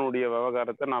பிறப்பினுடைய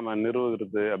விவகாரத்தை நாம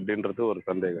நிறுவுகிறது அப்படின்றது ஒரு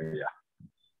சந்தேகம் ஐயா.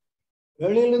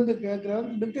 வெளியில இருந்து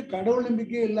கேட்கிறவனுக்கு கடவுள்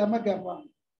நம்பிக்கை இல்லாம கேட்பான்.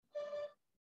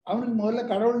 அவனுக்கு முதல்ல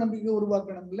கடவுள் நம்பிக்கை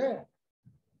உருவாக்கணும்ல.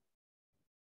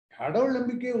 கடவுள்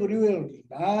நம்பிக்கை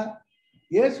உருவாக்கினா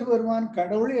இயேசு பெருமான்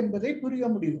கடவுள் என்பதை புரிய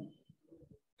முடியும்.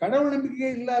 கடவுள்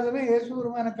நம்பிக்கை இல்லாதவன் இயேசு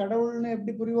பெருமான கடவுள்னு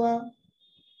எப்படி புரிவான்?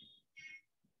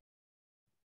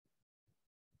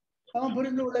 அவன்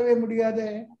புரிந்து கொள்ளவே முடியாது.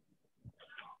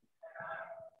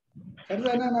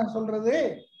 சரிதானே நான் சொல்றது?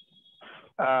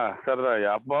 சரிதான்.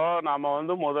 அப்போ நாம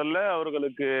வந்து முதல்ல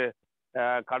அவர்களுக்கு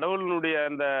கடவுளுடைய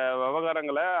அந்த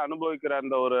விவகாரங்களை அனுபவிக்கிற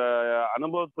அந்த ஒரு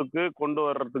அனுபவத்துக்கு கொண்டு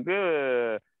வர்றதுக்கு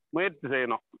முயற்சி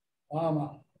செய்யணும். ஆமா,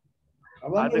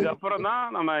 அதுக்கப்புறம் தான்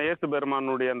நம்ம இயேசு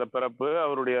பெருமானுடைய அந்த பிறப்பு,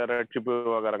 அவருடைய ரட்சிப்பு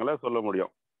விவகாரங்களை சொல்ல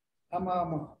முடியும். ஆமா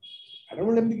ஆமா,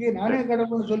 கடவுள் நம்பிக்கை நானே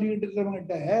கடவுள்னு சொல்லிக்கிட்டு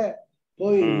இருக்கிறவங்கிட்ட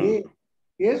போய்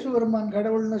இயேசு பெருமான்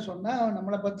கடவுள்னு சொன்னா அவன்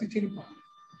நம்மளை பத்தி சிரிப்பான்.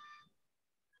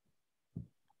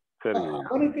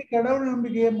 அவனுக்கு கடவுள்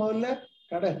நம்பிக்கையை முதல்ல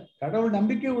கடவுள்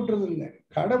நம்பிக்கை விட்டுறது இல்லை,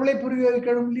 கடவுளை புரிய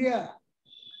வைக்கணும் இல்லையா?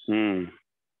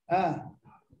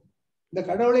 இந்த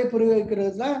கடவுளை புரிய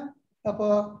வைக்கிறது தான். அப்போ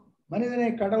மனிதனை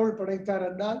கடவுள் படைத்தார்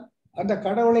என்றால் அந்த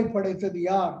கடவுளை படைத்தது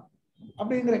யார்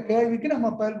அப்படிங்கிற கேள்விக்கு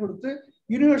நம்ம பதில் கொடுத்து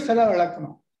யூனிவர்சலா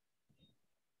விளக்கணும்.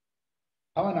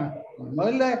 அவனா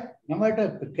முதல்ல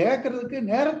நம்மகிட்ட கேட்கறதுக்கு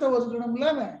நேரத்தை ஒதுக்கணும்ல,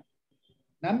 அவன்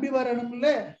நம்பி வரணும்ல.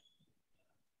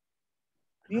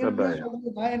 நீ என்ன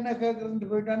சொல்றது, நான் என்ன கேட்கறதுன்னு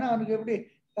போயிட்டானா அவனுக்கு எப்படி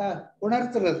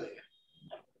உணர்த்துறது?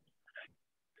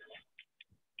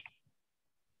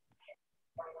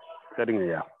 சரிங்க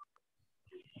ஐயா.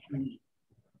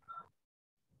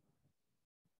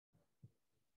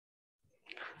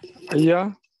 ஐயா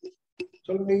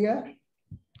சொல்லுங்க ஐயா.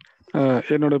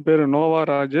 என்னோட பேரு நோவா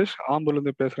ராஜேஷ், ஆம்பூர்ல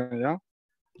இருந்து பேசுறேன் ஐயா.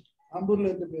 ஆம்பூர்ல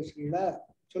இருந்து பேசுறீங்களா?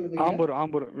 சொல்லுங்க.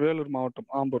 ஆம்பூர் வேலூர்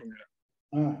மாவட்டம் ஆம்பூருங்க.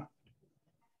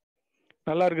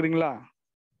 நல்லா இருக்கிறீங்களா?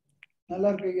 நல்லா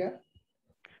இருக்கீங்க.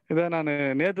 இதை நான்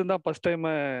நேற்று தான் ஃபர்ஸ்ட் டைம்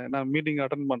நான் மீட்டிங்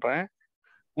அட்டன் பண்றேன்.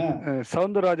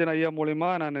 சவுந்தரராஜன் ஐயா மூலியமா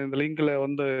நான் இந்த லிங்க்ல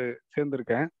வந்து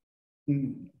சேர்ந்திருக்கேன்.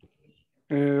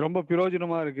 ரொம்ப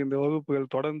பிரயோஜனமா இருக்கு இந்த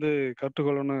வகுப்புகள், தொடர்ந்து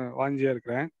கற்றுக்கொள்ளணும்னு வாஞ்சியா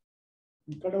இருக்கிறேன்.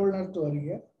 கடவுள்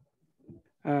நடத்துவாங்க.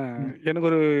 எனக்கு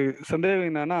ஒரு சந்தேகம்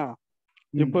என்னன்னா,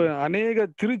 இப்ப அநேக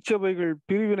திருச்சபைகள்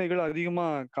பிரிவினைகள் அதிகமா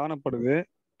காணப்படுது.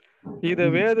 இத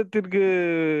வேதத்திற்கு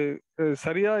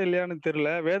சரியா இல்லையான்னு தெரியல.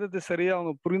 வேதத்தை சரியா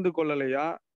அவங்க புரிந்து கொள்ளலையா,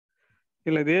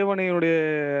 இல்ல தேவனையுடைய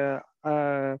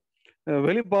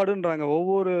வெளிப்பாடுன்றாங்க.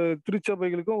 ஒவ்வொரு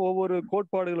திருச்சபைகளுக்கும் ஒவ்வொரு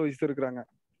கோட்பாடுகள் வச்சிருக்கிறாங்க.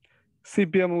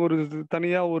 சிபிஎம் ஒரு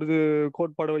தனியா ஒரு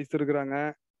கோட்பாடு வச்சிருக்கிறாங்க,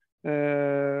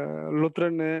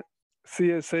 லுத்ரன்,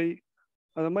 சிஎஸ்ஐ,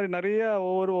 அது மாதிரி நிறைய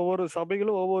ஒவ்வொரு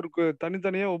சபைகளும் ஒவ்வொரு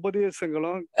தனித்தனியா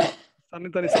உபதேசங்களும்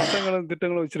தனித்தனி சட்டங்களும்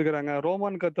திட்டங்களும் வச்சிருக்கிறாங்க.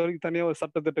 ரோமான் கத்தோலிக்க தனியா ஒரு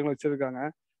சட்ட திட்டங்கள் வச்சிருக்காங்க.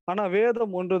 ஆனா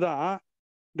வேதம் ஒன்றுதான்,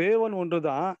 தேவன்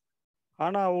ஒன்றுதான்.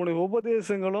 ஆனா அவங்களுடைய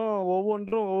உபதேசங்களும்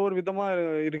ஒவ்வொன்றும் ஒவ்வொரு விதமா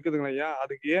இருக்குதுங்க ஐயா.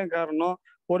 அதுக்கு ஏன் காரணம்?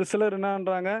 ஒரு சிலர்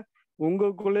என்னன்றாங்க,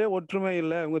 உங்களுக்குள்ளே ஒற்றுமை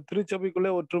இல்லை, உங்க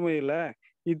திருச்சபைக்குள்ளே ஒற்றுமை இல்லை,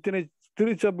 இத்தனை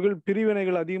திருச்சபைகள்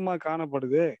பிரிவினைகள் அதிகமா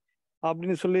காணப்படுது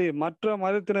அப்படின்னு சொல்லி மற்ற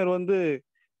மதத்தினர் வந்து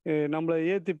நம்மளை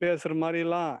ஏத்தி பேசுற மாதிரி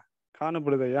எல்லாம்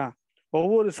காணப்படுது ஐயா.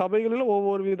 ஒவ்வொரு சபைகளிலும்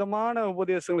ஒவ்வொரு விதமான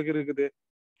உபதேசங்களுக்கு இருக்குது.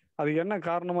 அது என்ன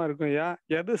காரணமா இருக்கும் ஐயா?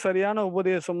 எது சரியான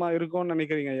உபதேசமா இருக்கும்னு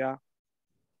நினைக்கிறீங்க ஐயா?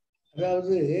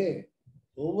 அதாவது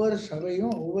ஒவ்வொரு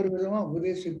சபையும் ஒவ்வொரு விதமா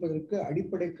உபதேசிப்பதற்கு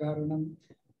அடிப்படை காரணம்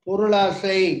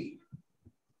பொருளாசை.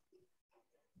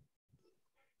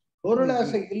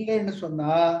 பொருளாசை இல்லைன்னு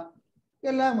சொன்னா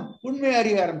எல்லாம் உண்மை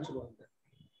அறிய ஆரம்பிச்சிருவாங்க.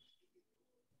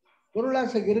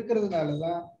 பொருளாசை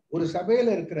இருக்கிறதுனாலதான் ஒரு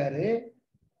சபையில இருக்கிறாரு,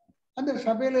 அந்த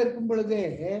சபையில இருக்கும் பொழுதே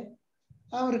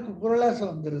அவருக்கு பொருளாசை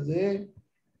வந்துடுது.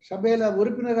 சபையில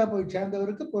உறுப்பினரா போய்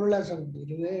சேர்ந்தவருக்கு பொருளாசை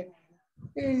வந்துடுது.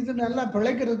 இது நல்லா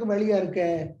பிழைக்கிறதுக்கு வழியா இருக்க,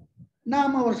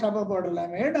 நாம ஒரு சபை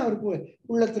போடலாமேன்னு அவருக்கு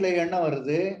உள்ளத்துல எண்ணம்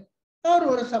வருது. அவர்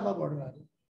ஒரு சபை போடுறாரு.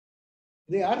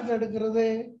 இது யார் தடுக்கிறது?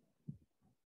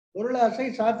 பொருளாசை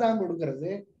சாத்தான்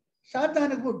கொடுக்கிறது.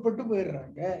 சாத்தானுக்கு உட்பட்டு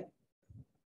போயிடுறாங்க.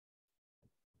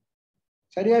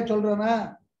 சரியா சொல்றேனா?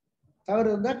 தவறு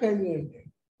இருந்தா கேள்வி எழுது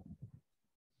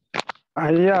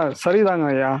ஐயா. சரிதாங்க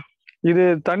ஐயா. இது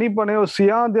தனிப்பனையோ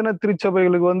சுயாதீன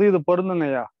திருச்சபைகளுக்கு வந்து இது பொருந்துங்க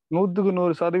ஐயா.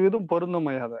 100% பொருந்தும்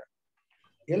ஐயா. அதை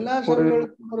எல்லா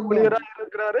சபைகளுக்கும்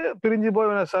இருக்கிறாரு, பிரிஞ்சு போய்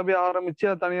சபையை ஆரம்பிச்சு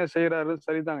அதை தனியா செய்யறாரு.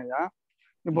 சரிதாங்க ஐயா.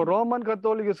 இப்போ ரோமன்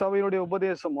கத்தோலிக்க சபையுடைய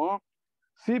உபதேசமும்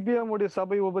சிபிஎம் உடைய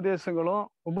சபை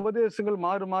உபதேசங்கள்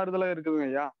மாறுதலா இருக்குதுங்க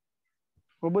ஐயா.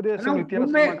 உபதேசம்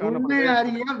வித்தியாசமா உண்மை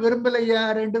அறிய விரும்பலையா?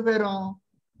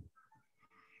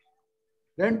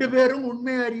 ரெண்டு பேரும்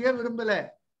உண்மை அறிய விரும்பல.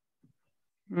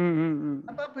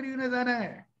 அப்ப பிரிவினை தானே.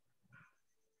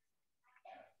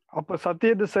 அப்ப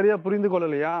சத்தியத்தை சரியா புரிந்து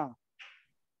கொள்ளலையா?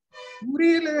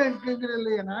 புரியல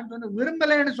இல்லையா? நான் சொன்ன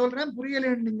விரும்பலைன்னு சொல்றேன்,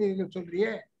 புரியலன்னு நீங்க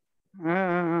சொல்றியே.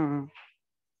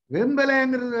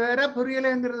 விரும்பலைங்கிறது வேற,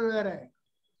 புரியலைங்கிறது வேற.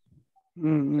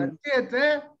 சத்தியத்தை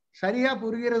சரியா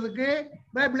புரிகிறதுக்கு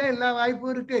பைபிள்ல எல்லா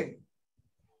வாய்ப்பும் இருக்கு.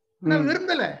 நான்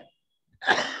விரும்பல.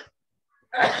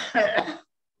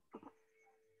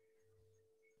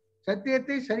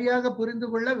 சத்தியத்தை சரியாக புரிந்து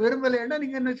கொள்ள விரும்பலைன்னா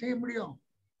நீங்க என்ன செய்ய முடியும்?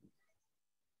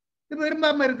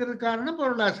 விரும்பாம இருக்கிறது காரணம்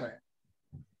பொருளாசை.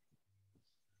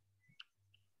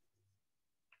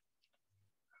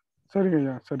 சரிங்க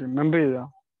ஐயா. சரி, நன்றி ஐயா.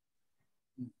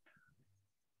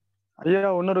 ஐயா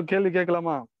இன்னொரு கேள்வி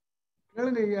கேட்கலாமா?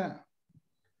 கேளுங்க ஐயா.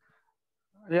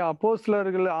 ஐயா,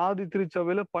 அப்போஸ்தலர்கள் ஆதி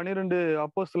திருச்சபையில 12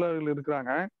 அப்போஸ்தலர்கள்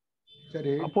இருக்கிறாங்க.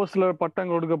 சரி. அப்போஸ்தலர்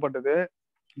பட்டம் கொடுக்கப்பட்டது.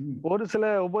 ஒரு சில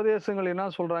உபதேசங்கள் என்ன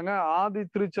சொல்றாங்க, ஆதி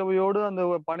திருச்சபையோடு அந்த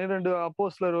 12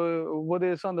 அப்போஸ்தலர்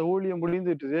உபதேசம் அந்த ஊழியம்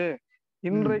முடிந்துட்டு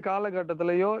இன்றைய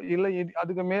காலகட்டத்திலயோ இல்ல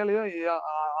அதுக்கு மேலேயோ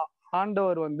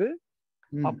ஆண்டவர் வந்து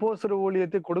அப்போஸ்தலர்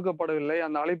ஊழியத்தை கொடுக்கப்படவில்லை,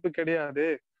 அந்த அழைப்பு கிடையாது,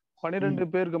 12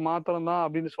 பேருக்கு மாத்திரம்தான்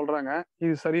அப்படின்னு சொல்றாங்க.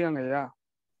 இது சரியாங்க ஐயா?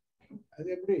 அது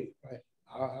எப்படி?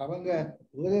 அவங்க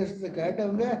உபதேசத்தை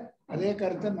கேட்டவங்க அதே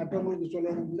கருத்தை மற்றவங்களுக்கு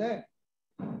சொல்லணும்ல,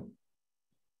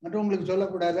 மற்றவங்களுக்கு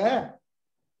சொல்லக்கூடாத?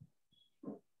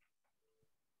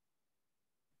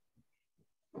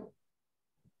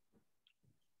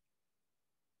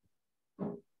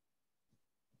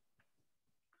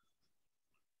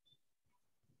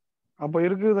 அப்ப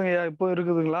இருக்குதுங்கய்யா. இப்போ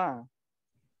இருக்குதுங்களா?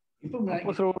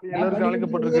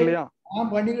 அழைக்கப்பட்டிருக்கு இல்லையா?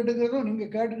 நான் பண்ணிக்கிட்டு இருக்கிறதும் நீங்க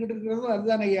கேட்டுக்கிட்டு இருக்கிறதும்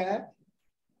அதுதானே ஐயா?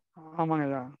 ஆமாங்க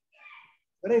ஐயா.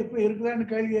 வேற இப்ப இருக்குதான்னு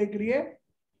கேள்வி கேட்கிறிய?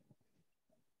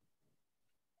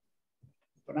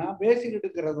 இப்ப நான் பேசிக்கிட்டு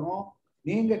இருக்கிறதும்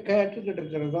நீங்க கேட்டுக்கிட்டு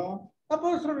இருக்கிறதும்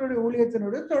அப்போஸ்தலருடைய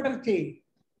ஊழியத்தினுடைய தொடர்ச்சி.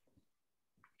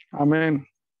 ஆமென்.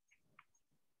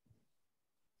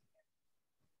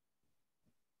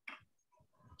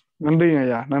 நன்றிங்க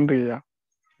ஐயா. நன்றி ஐயா.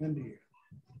 நன்றி.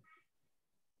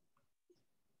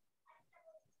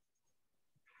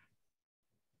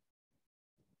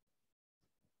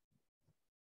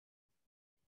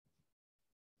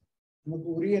 நமக்கு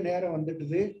உரிய நேரம்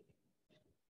வந்துட்டுது.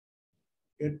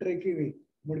 8:30க்கு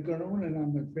முடிக்கணும்னு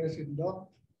நாம பேசியிருந்தோம்.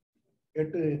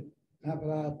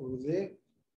 8:40 போகுது.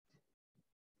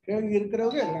 கேள்வி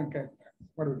இருக்கிறவங்க எல்லாம் கேட்கிறேன்.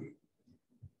 மறுபடியும்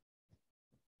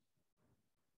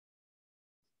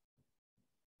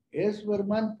இயேசு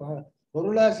பெருமான்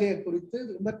பொருளாசையை குறித்து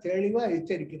ரொம்ப தெளிவா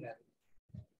எச்சரிக்கிறார்.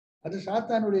 அது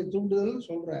சாத்தானுடைய தூண்டுதல்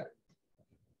சொல்றாரு.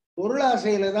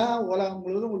 பொருளாசையில தான் உலகம்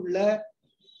முழுவதும் உள்ள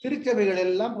திருச்சபைகள்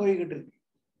எல்லாம் போய்கிட்டு இருக்கு.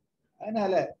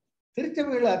 அதனால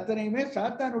திருச்சபைகள் அத்தனையுமே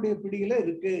சாத்தானுடைய பிடியில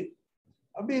இருக்கு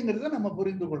அப்படிங்கிறத நம்ம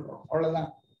புரிந்து கொள்றோம்.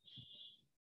 அவ்வளவுதான்.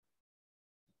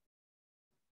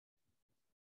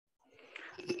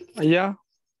 ஐயா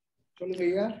சொல்லுங்க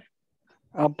ஐயா.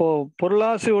 அப்போ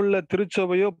பொருளாசை உள்ள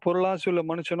திருச்சபையோ பொருளாசை உள்ள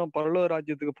மனுஷனோ பரலோக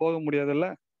ராஜ்யத்துக்கு போக முடியாதுல்ல?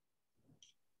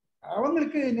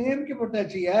 அவங்களுக்கு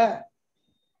நியமிக்கப்பட்டாச்சியா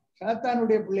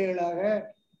சாத்தானுடைய பிள்ளைகளாக.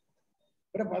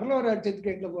 பரலோக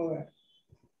ராஜ்யத்துக்கு எங்க போவ?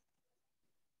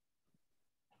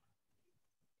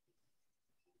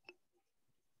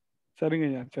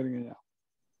 சரிங்க ஐயா, சரிங்க ஐயா.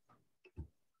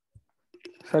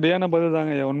 சரியான பதில்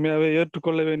தாங்க ஐயா. உண்மையாவே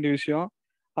ஏற்றுக்கொள்ள வேண்டிய விஷயம்.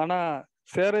 ஆனா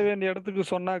சேர வேண்டிய இடத்துக்கு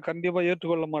சொன்னா கண்டிப்பா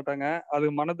ஏற்றுக்கொள்ள மாட்டாங்க. அது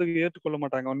மனதுக்கு ஏற்றுக்கொள்ள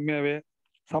மாட்டாங்க. உண்மையாவே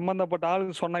சம்பந்தப்பட்ட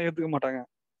ஆளுக்கு சொன்னா ஏத்துக்க மாட்டாங்க.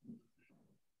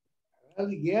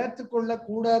 அதாவது ஏற்றுக்கொள்ள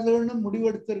கூடாதுன்னு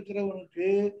முடிவெடுத்திருக்கிறவனுக்கு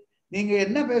நீங்க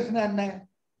என்ன பேசினா என்ன?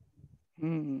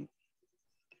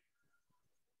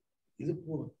 இது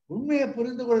உண்மையை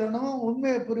புரிந்து கொள்ளணும்,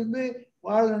 உண்மையை புரிந்து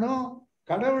வாழணும்,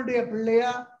 கடவுளுடைய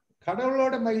பிள்ளையா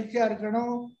கடவுளோட மகிழ்ச்சியா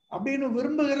இருக்கணும் அப்படின்னு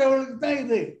விரும்புகிறவர்களுக்கு தான்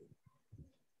இது.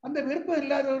 அந்த விருப்பம்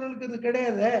இல்லாதவர்களுக்கு இது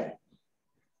கிடையாது.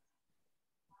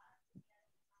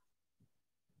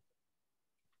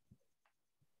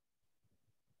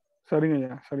 சரிங்க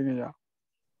ஐயா, சரிங்க ஐயா.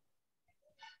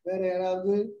 வேற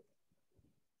யாராவது?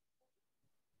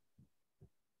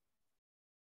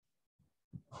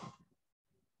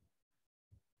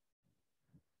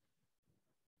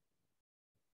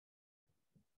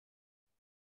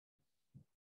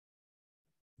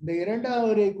 இந்த 2ஆம்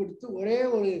வரியை குறித்து ஒரே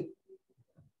ஒரு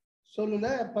சொல்லுல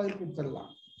பதில்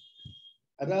கொடுத்துடலாம்.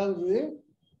 அதாவது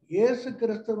இயேசு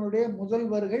கிறிஸ்துவனுடைய முதல்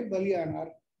வருகை பலியானார்.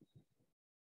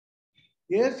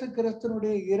 இயேசு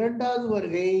கிறிஸ்துவனுடைய 2வது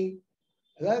வருகை,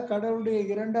 அதாவது கடவுளுடைய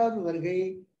 2வது வருகை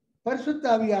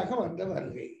பரிசுத்த ஆவியாக வந்த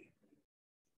வருகை.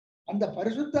 அந்த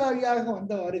பரிசுத்த ஆவியாக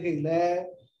வந்த வருகையில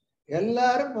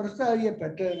எல்லாரும் பரிசுத்த ஆவியை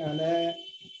பெற்றதுனால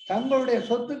தங்களுடைய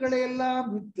சொத்துக்களை எல்லாம்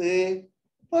விற்று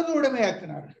பொது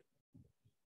உடைமையாக்கினார்கள்.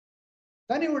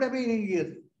 தனி உடைமை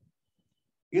நீங்கியது.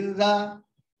 இதுதான்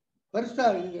பரிசுத்த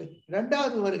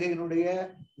 2வது வருகையினுடைய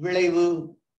விளைவு.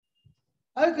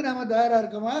 அதுக்கு நாம தயாரா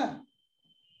இருக்கோமா?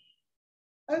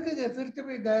 அதுக்கு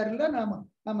திருச்சபை தயார் இல்லை.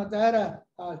 நம்ம தயாரா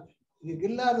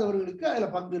இல்லாதவர்களுக்கு அதுல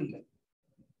பங்கு இல்லை.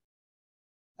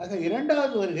 ஆக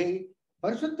 2வது வருகை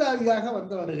பரிசுத்த ஆவியாக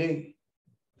வந்த வருகை.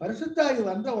 பரிசுத்த ஆவி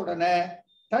வந்த உடனே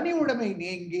தனி உடைமை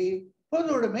நீங்கி பொது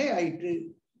உடைமை ஆயிற்று.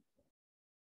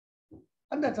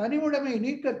 அந்த தனி உடைமை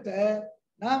நீக்கத்தை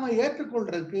நாம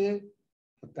ஏற்றுக்கொள்றதுக்கு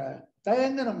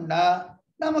தயங்கணும்னா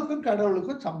நமக்கும்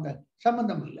கடவுளுக்கும்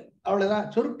சம்பந்தம் இல்லை. அவ்வளவுதான்,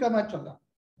 சுருக்கமா சொல்லலாம்.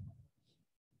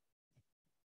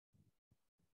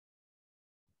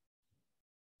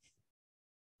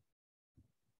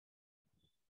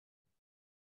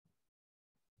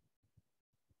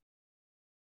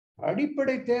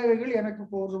 அடிப்படை தேவைகள் எனக்கு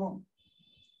போதும்.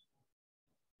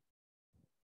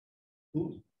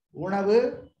 உணவு,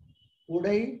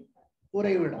 உடை,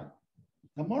 உறைவிடம்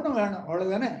நம்மளும் வேணும்.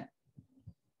 அவ்வளவுதானே.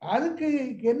 அதுக்கு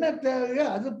என்ன தேவையோ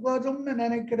அது போதும்னு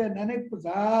நினைக்கிற நினைப்பு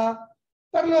தான்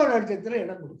பரலோக ராஜ்யத்துல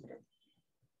இடம் கொடுக்கிறது.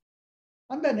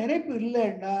 அந்த நினைப்பு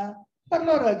இல்லைன்னா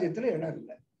பரலோக ராஜ்யத்துல இடம்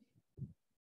இல்லை.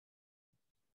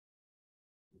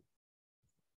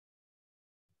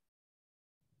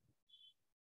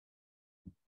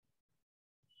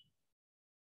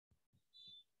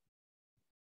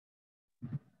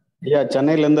 ஐயா,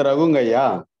 சென்னையில இருந்து ரகுங்க ஐயா.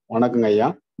 வணக்கங்க ஐயா.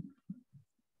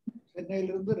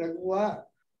 சென்னையிலிருந்து ரகுவா?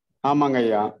 ஆமாங்க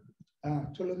ஐயா.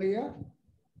 சொல்லுங்க ஐயா.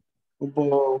 இப்போ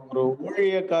ஒரு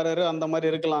ஊழியக்காரர் அந்த மாதிரி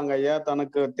இருக்கலாங்க ஐயா.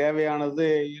 தனக்கு தேவையானது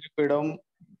இருப்பிடம்,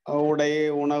 உடை,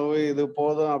 உணவு இது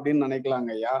போதும் அப்படின்னு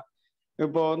நினைக்கலாங்க ஐயா.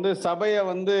 இப்போ சபையை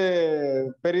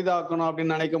பெரிதாக்கணும்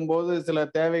அப்படின்னு நினைக்கும் போது சில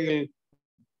தேவைகள்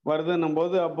வருதுன்னும்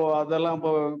போது அப்போ அதெல்லாம்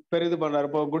இப்போ பெரிது பண்றாரு.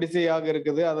 இப்போ குடிசையாக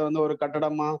இருக்குது, அதை ஒரு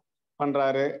கட்டடமா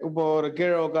பண்றாரு. இப்போ ஒரு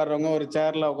கீழே உட்கார்றவங்க ஒரு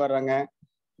சேர்ல உட்கார்றாங்க.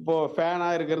 இப்போ ஃபேனா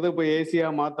இருக்கிறது இப்போ ஏசியா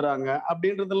மாத்துறாங்க.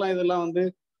 அப்படின்றதெல்லாம் இதெல்லாம்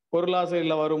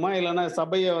பொருளாசையில வருமா, இல்லைன்னா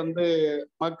சபையை வந்து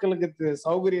மக்களுக்கு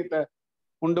சௌகரியத்தை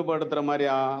உண்டுபடுத்துற மாதிரி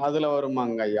அதுல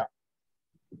வருமாங்க ஐயா?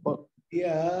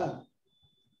 ஐயா,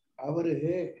 அவரு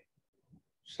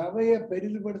சபையை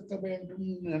பெரிதுபடுத்த வேண்டும்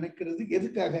நினைக்கிறது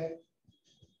எதுக்காக?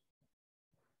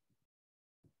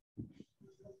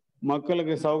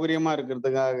 மக்களுக்கு சௌகரியமா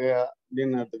இருக்கிறதுக்காக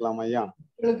அப்படின்னு எடுத்துக்கலாம் ஐயா.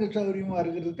 மக்களுக்கு சௌகரியமா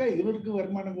இருக்கிறதுக்கா, இவருக்கு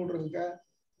வருமானம் கூடுறதுக்கா?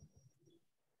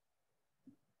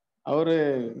 அவரு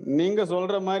நீங்க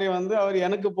சொல்ற மாதிரி வந்து அவர்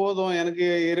எனக்கு போதும், எனக்கு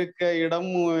இருக்க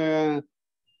இடம்,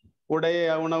 உடை,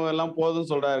 உணவு எல்லாம் போதும்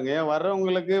சொல்றாருங்க.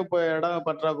 வர்றவங்களுக்கு இப்ப இடம்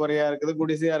பற்றாக்குறையா இருக்குது,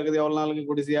 குடிசையா இருக்குது, எவ்வளவு நாளுக்கு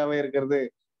குடிசையாவே இருக்கிறது,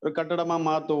 ஒரு கட்டடமா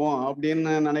மாத்துவோம்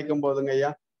அப்படின்னு நினைக்கும் போதுங்க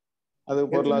ஐயா, அது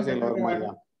பொருளாசையில் வருமா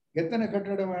ஐயா? எத்தனை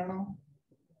கட்டடம் வேணும்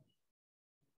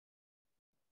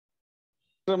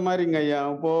மாதிரிங்க ஐயா?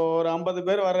 இப்போ ஒரு 50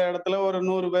 பேர் வர்ற இடத்துல ஒரு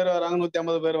 100 பேர் வராங்க,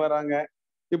 150 பேர் வராங்க.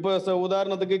 இப்போ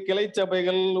உதாரணத்துக்கு கிளை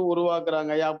சபைகள்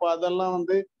உருவாக்குறாங்க ஐயா, அப்போ அதெல்லாம்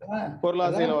வந்து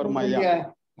பொருளாசையில வருமா ஐயா?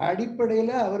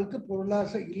 அடிப்படையில அவருக்கு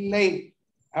பொருளாசை இல்லை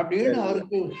அப்படின்னு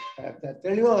அவருக்கு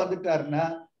தெளிவா வந்துட்டாருன்னா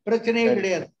பிரச்சனையே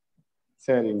கிடையாது.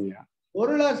 சரிங்க.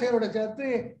 பொருளாசையோட சேர்த்து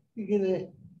இது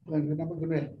நமக்கு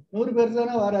 100 பேர்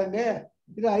தானே வராங்க,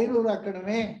 இது 500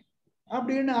 ஆக்கணுமே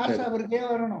அப்படின்னு ஆசை அவருக்கே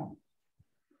வரணும்.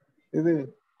 இது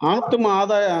ஆத்ம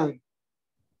ஆதாயம்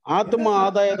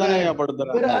தானே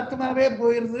படுத்துறாங்க. இவர் ஆத்மாவே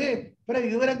போயிருது, பிறகு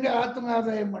இவருக்கு ஆத்ம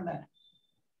ஆதாயம் பண்ண.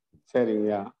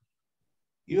 சரிங்க.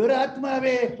 இவர்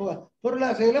ஆத்மாவே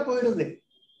பொருளாசையில போயிடுது,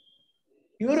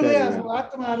 இவருமே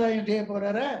ஆத்ம ஆதாயம் செய்ய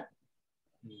போறாரு.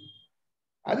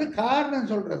 அது காரணம்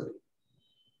சொல்றது.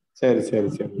 சரி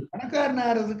சரி சரி. பணக்காரன்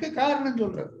ஆறதுக்கு காரணம்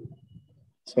சொல்றது.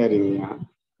 சரிங்க.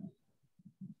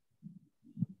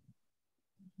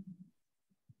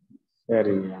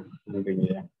 சரிங்க,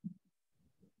 நன்றிங்க.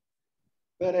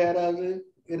 வேற யாராவது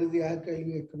இறுதியாக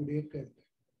கேள்வி கேட்க முடியும்? கேள்வி.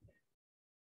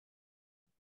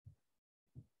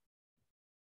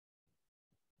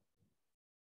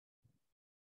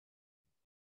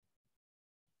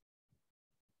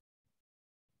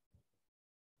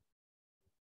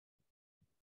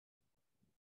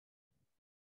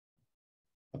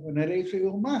 அப்ப நிறைய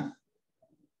செய்வோமா?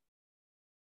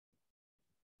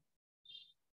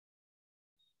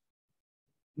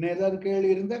 ஏதாவது கேள்வி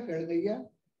இருந்தா கேளுங்க ஐயா.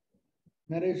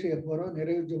 நிறைவு செய்ய போறோம்.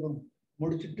 நிறைவு ஜெபம்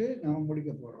முடிச்சுட்டு நாம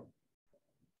முடிக்க போறோம்.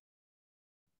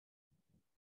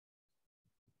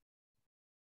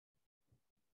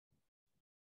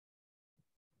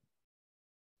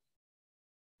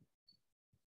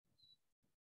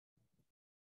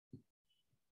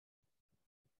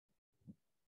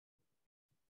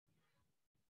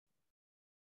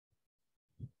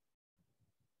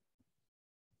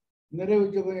 நிறைவு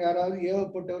ஜெபம் யாராவது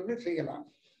ஏவப்பட்டவர்கள் செய்யலாம்.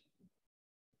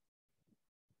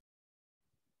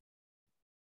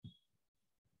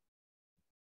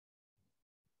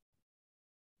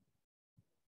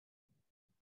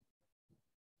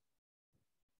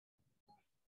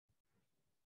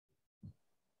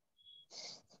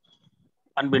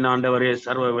 அன்பின் ஆண்டவரே,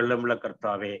 சர்வ வெள்ளமுள்ள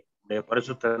கர்த்தாவே, உடைய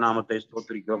பரிசுத்த நாமத்தை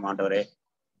ஸ்தோத்திரிக்கிறோம். ஆண்டவரே,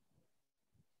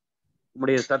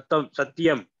 உம்முடைய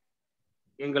சத்தியம்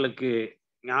எங்களுக்கு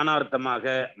ஞானார்த்தமாக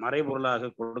மறைபொருளாக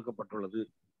கொடுக்கப்பட்டுள்ளது.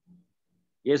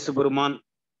 இயேசு பெருமான்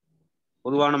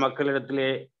பொதுவான மக்களிடத்திலே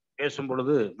பேசும்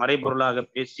பொழுது மறைபொருளாக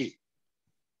பேசி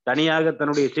தனியாக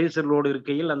தன்னுடைய சீசர்களோடு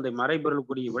இருக்கையில் அந்த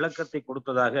மறைபொருளுக்குரிய விளக்கத்தை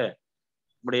கொடுத்ததாக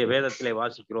நம்முடைய வேதத்திலே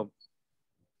வாசிக்கிறோம்.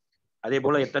 அதே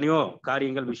போல எத்தனையோ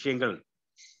காரியங்கள், விஷயங்கள்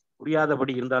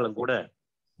புரியாதபடி இருந்தாலும் கூட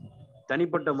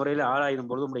தனிப்பட்ட முறையில் ஆராயும்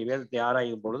பொழுது, நம்முடைய வேதத்தை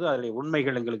ஆராயும் பொழுது அதில்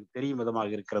உண்மைகள் எங்களுக்கு தெரியும்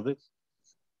விதமாக இருக்கிறது.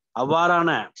 அவ்வாறான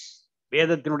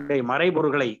வேதத்தினுடைய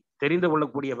மறைபொருள்களை தெரிந்து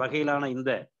கொள்ளக்கூடிய வகையிலான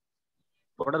இந்த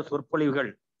தொடர் சொற்பொழிவுகள்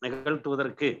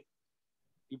நிகழ்த்துவதற்கு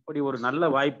இப்படி ஒரு நல்ல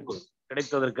வாய்ப்பு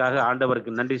கிடைத்ததற்காக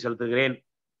ஆண்டவருக்கு நன்றி செலுத்துகிறேன்.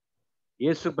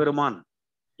 இயேசு பெருமான்,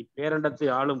 இப்பேரண்டத்தை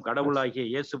ஆளும் கடவுளாகிய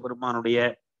இயேசு பெருமானுடைய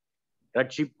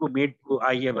ரட்சிப்பு, மீட்பு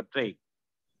ஆகியவற்றை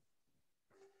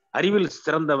அறிவில்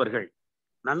சிறந்தவர்கள்,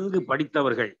 நன்கு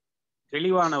படித்தவர்கள்,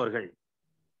 தெளிவானவர்கள்,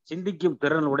 சிந்திக்கும்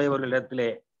திறன் உடையவர்களிடத்திலே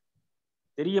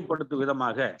தெரியப்படுத்தும்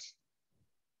விதமாக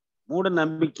மூட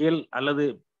நம்பிக்கையில் அல்லது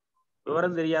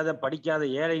விவரம் தெரியாத படிக்காத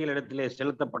ஏழைகளிடத்திலே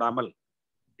செலுத்தப்படாமல்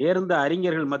தேர்ந்த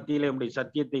அறிஞர்கள் மத்தியிலே உடைய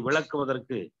சத்தியத்தை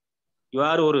விளக்குவதற்கு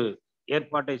இவ்வாறு ஒரு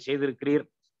ஏற்பாட்டை செய்திருக்கிறீர்.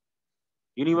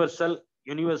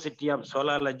 யூனிவர்சிட்டி ஆஃப்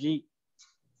சோலாலஜி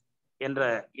என்ற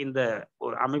இந்த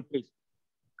ஒரு அமைப்பை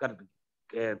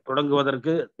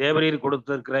தொடங்குவதற்கு தேவரீர்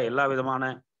கொடுத்திருக்கிற எல்லா விதமான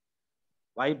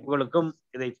வாய்ப்புகளுக்கும்,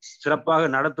 இதை சிறப்பாக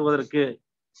நடத்துவதற்கு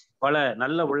பல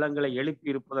நல்ல உள்ளங்களை எழுப்பி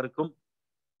இருப்பதற்கும்,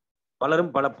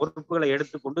 பலரும் பல பொறுப்புகளை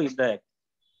எடுத்துக்கொண்டு இந்த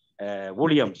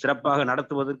ஊழியம் சிறப்பாக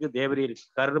நடத்துவதற்கு தேவரீர்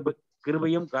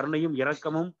கிருபையும் கருணையும்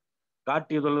இரக்கமும்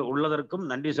காட்டியுள்ளதற்கும்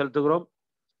நன்றி செலுத்துகிறோம்.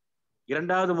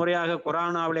 இரண்டாவது முறையாக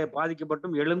கொரோனாவிலே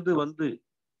பாதிக்கப்பட்டும் எழுந்து வந்து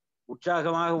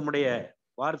உற்சாகமாக உம்முடைய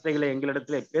வார்த்தைகளை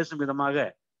எங்களிடத்திலே பேசும் விதமாக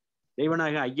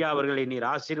தெய்வநாயகம் ஐயா அவர்களை நீர்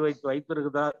ஆசீர்வதித்து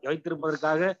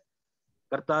வைத்திருப்பதற்காக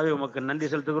கர்த்தாவே உமக்கு நன்றி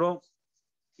செலுத்துகிறோம்.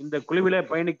 இந்த குழுவிலே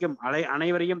பயணிக்கும்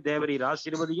அனைவரையும் தேவரீர்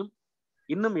ஆசீர்வதியும்.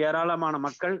 இன்னும் ஏராளமான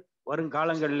மக்கள்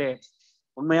வருங்காலங்களிலே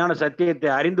உண்மையான சத்தியத்தை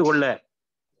அறிந்து கொள்ள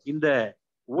இந்த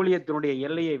ஊழியத்தினுடைய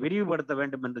எல்லையை விரிவுபடுத்த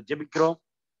வேண்டும் என்று ஜெபிக்கிறோம்.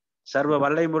 சர்வ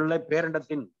வல்லமையுள்ள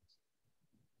பேரண்டத்தின்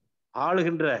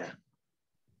ஆளுகின்ற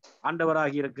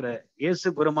ஆண்டவராகி இருக்கிற இயேசு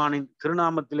பெருமானின்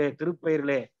திருநாமத்திலே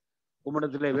திருப்பெயரிலே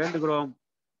உம்மிடத்திலே வேண்டுகிறோம்.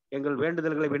 எங்கள்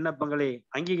வேண்டுதல்களை விண்ணப்பங்களை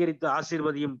அங்கீகரித்து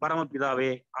ஆசீர்வதியும்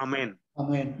பரமபிதாவே. ஆமேன்.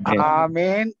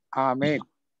 ஆமேன். ஆமேன்.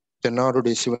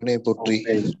 தென்னாருடைய சிவனே போற்றி.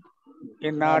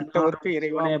 எந்நாட்டவர்க்கு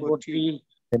இறைவா போற்றி.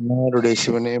 தென்னாருடைய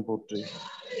சிவனே போற்றி.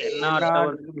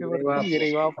 எந்நாட்டவர்க்கும்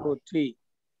இறைவா போற்றி.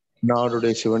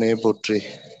 நாடுடைய சிவனே போற்றி.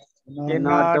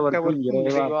 எந்நாட்டவர்க்கும்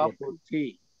இறைவா போற்றி.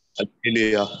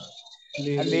 அல்லேலூயா.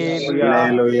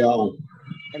 அல்லேலூயா.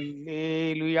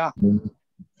 அல்லேலூயா.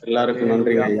 எல்லாருக்கும்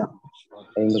நன்றி ஐயா.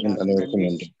 அனைவருக்கும்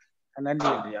நன்றி.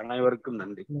 நன்றி. அனைவருக்கும்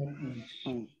நன்றி.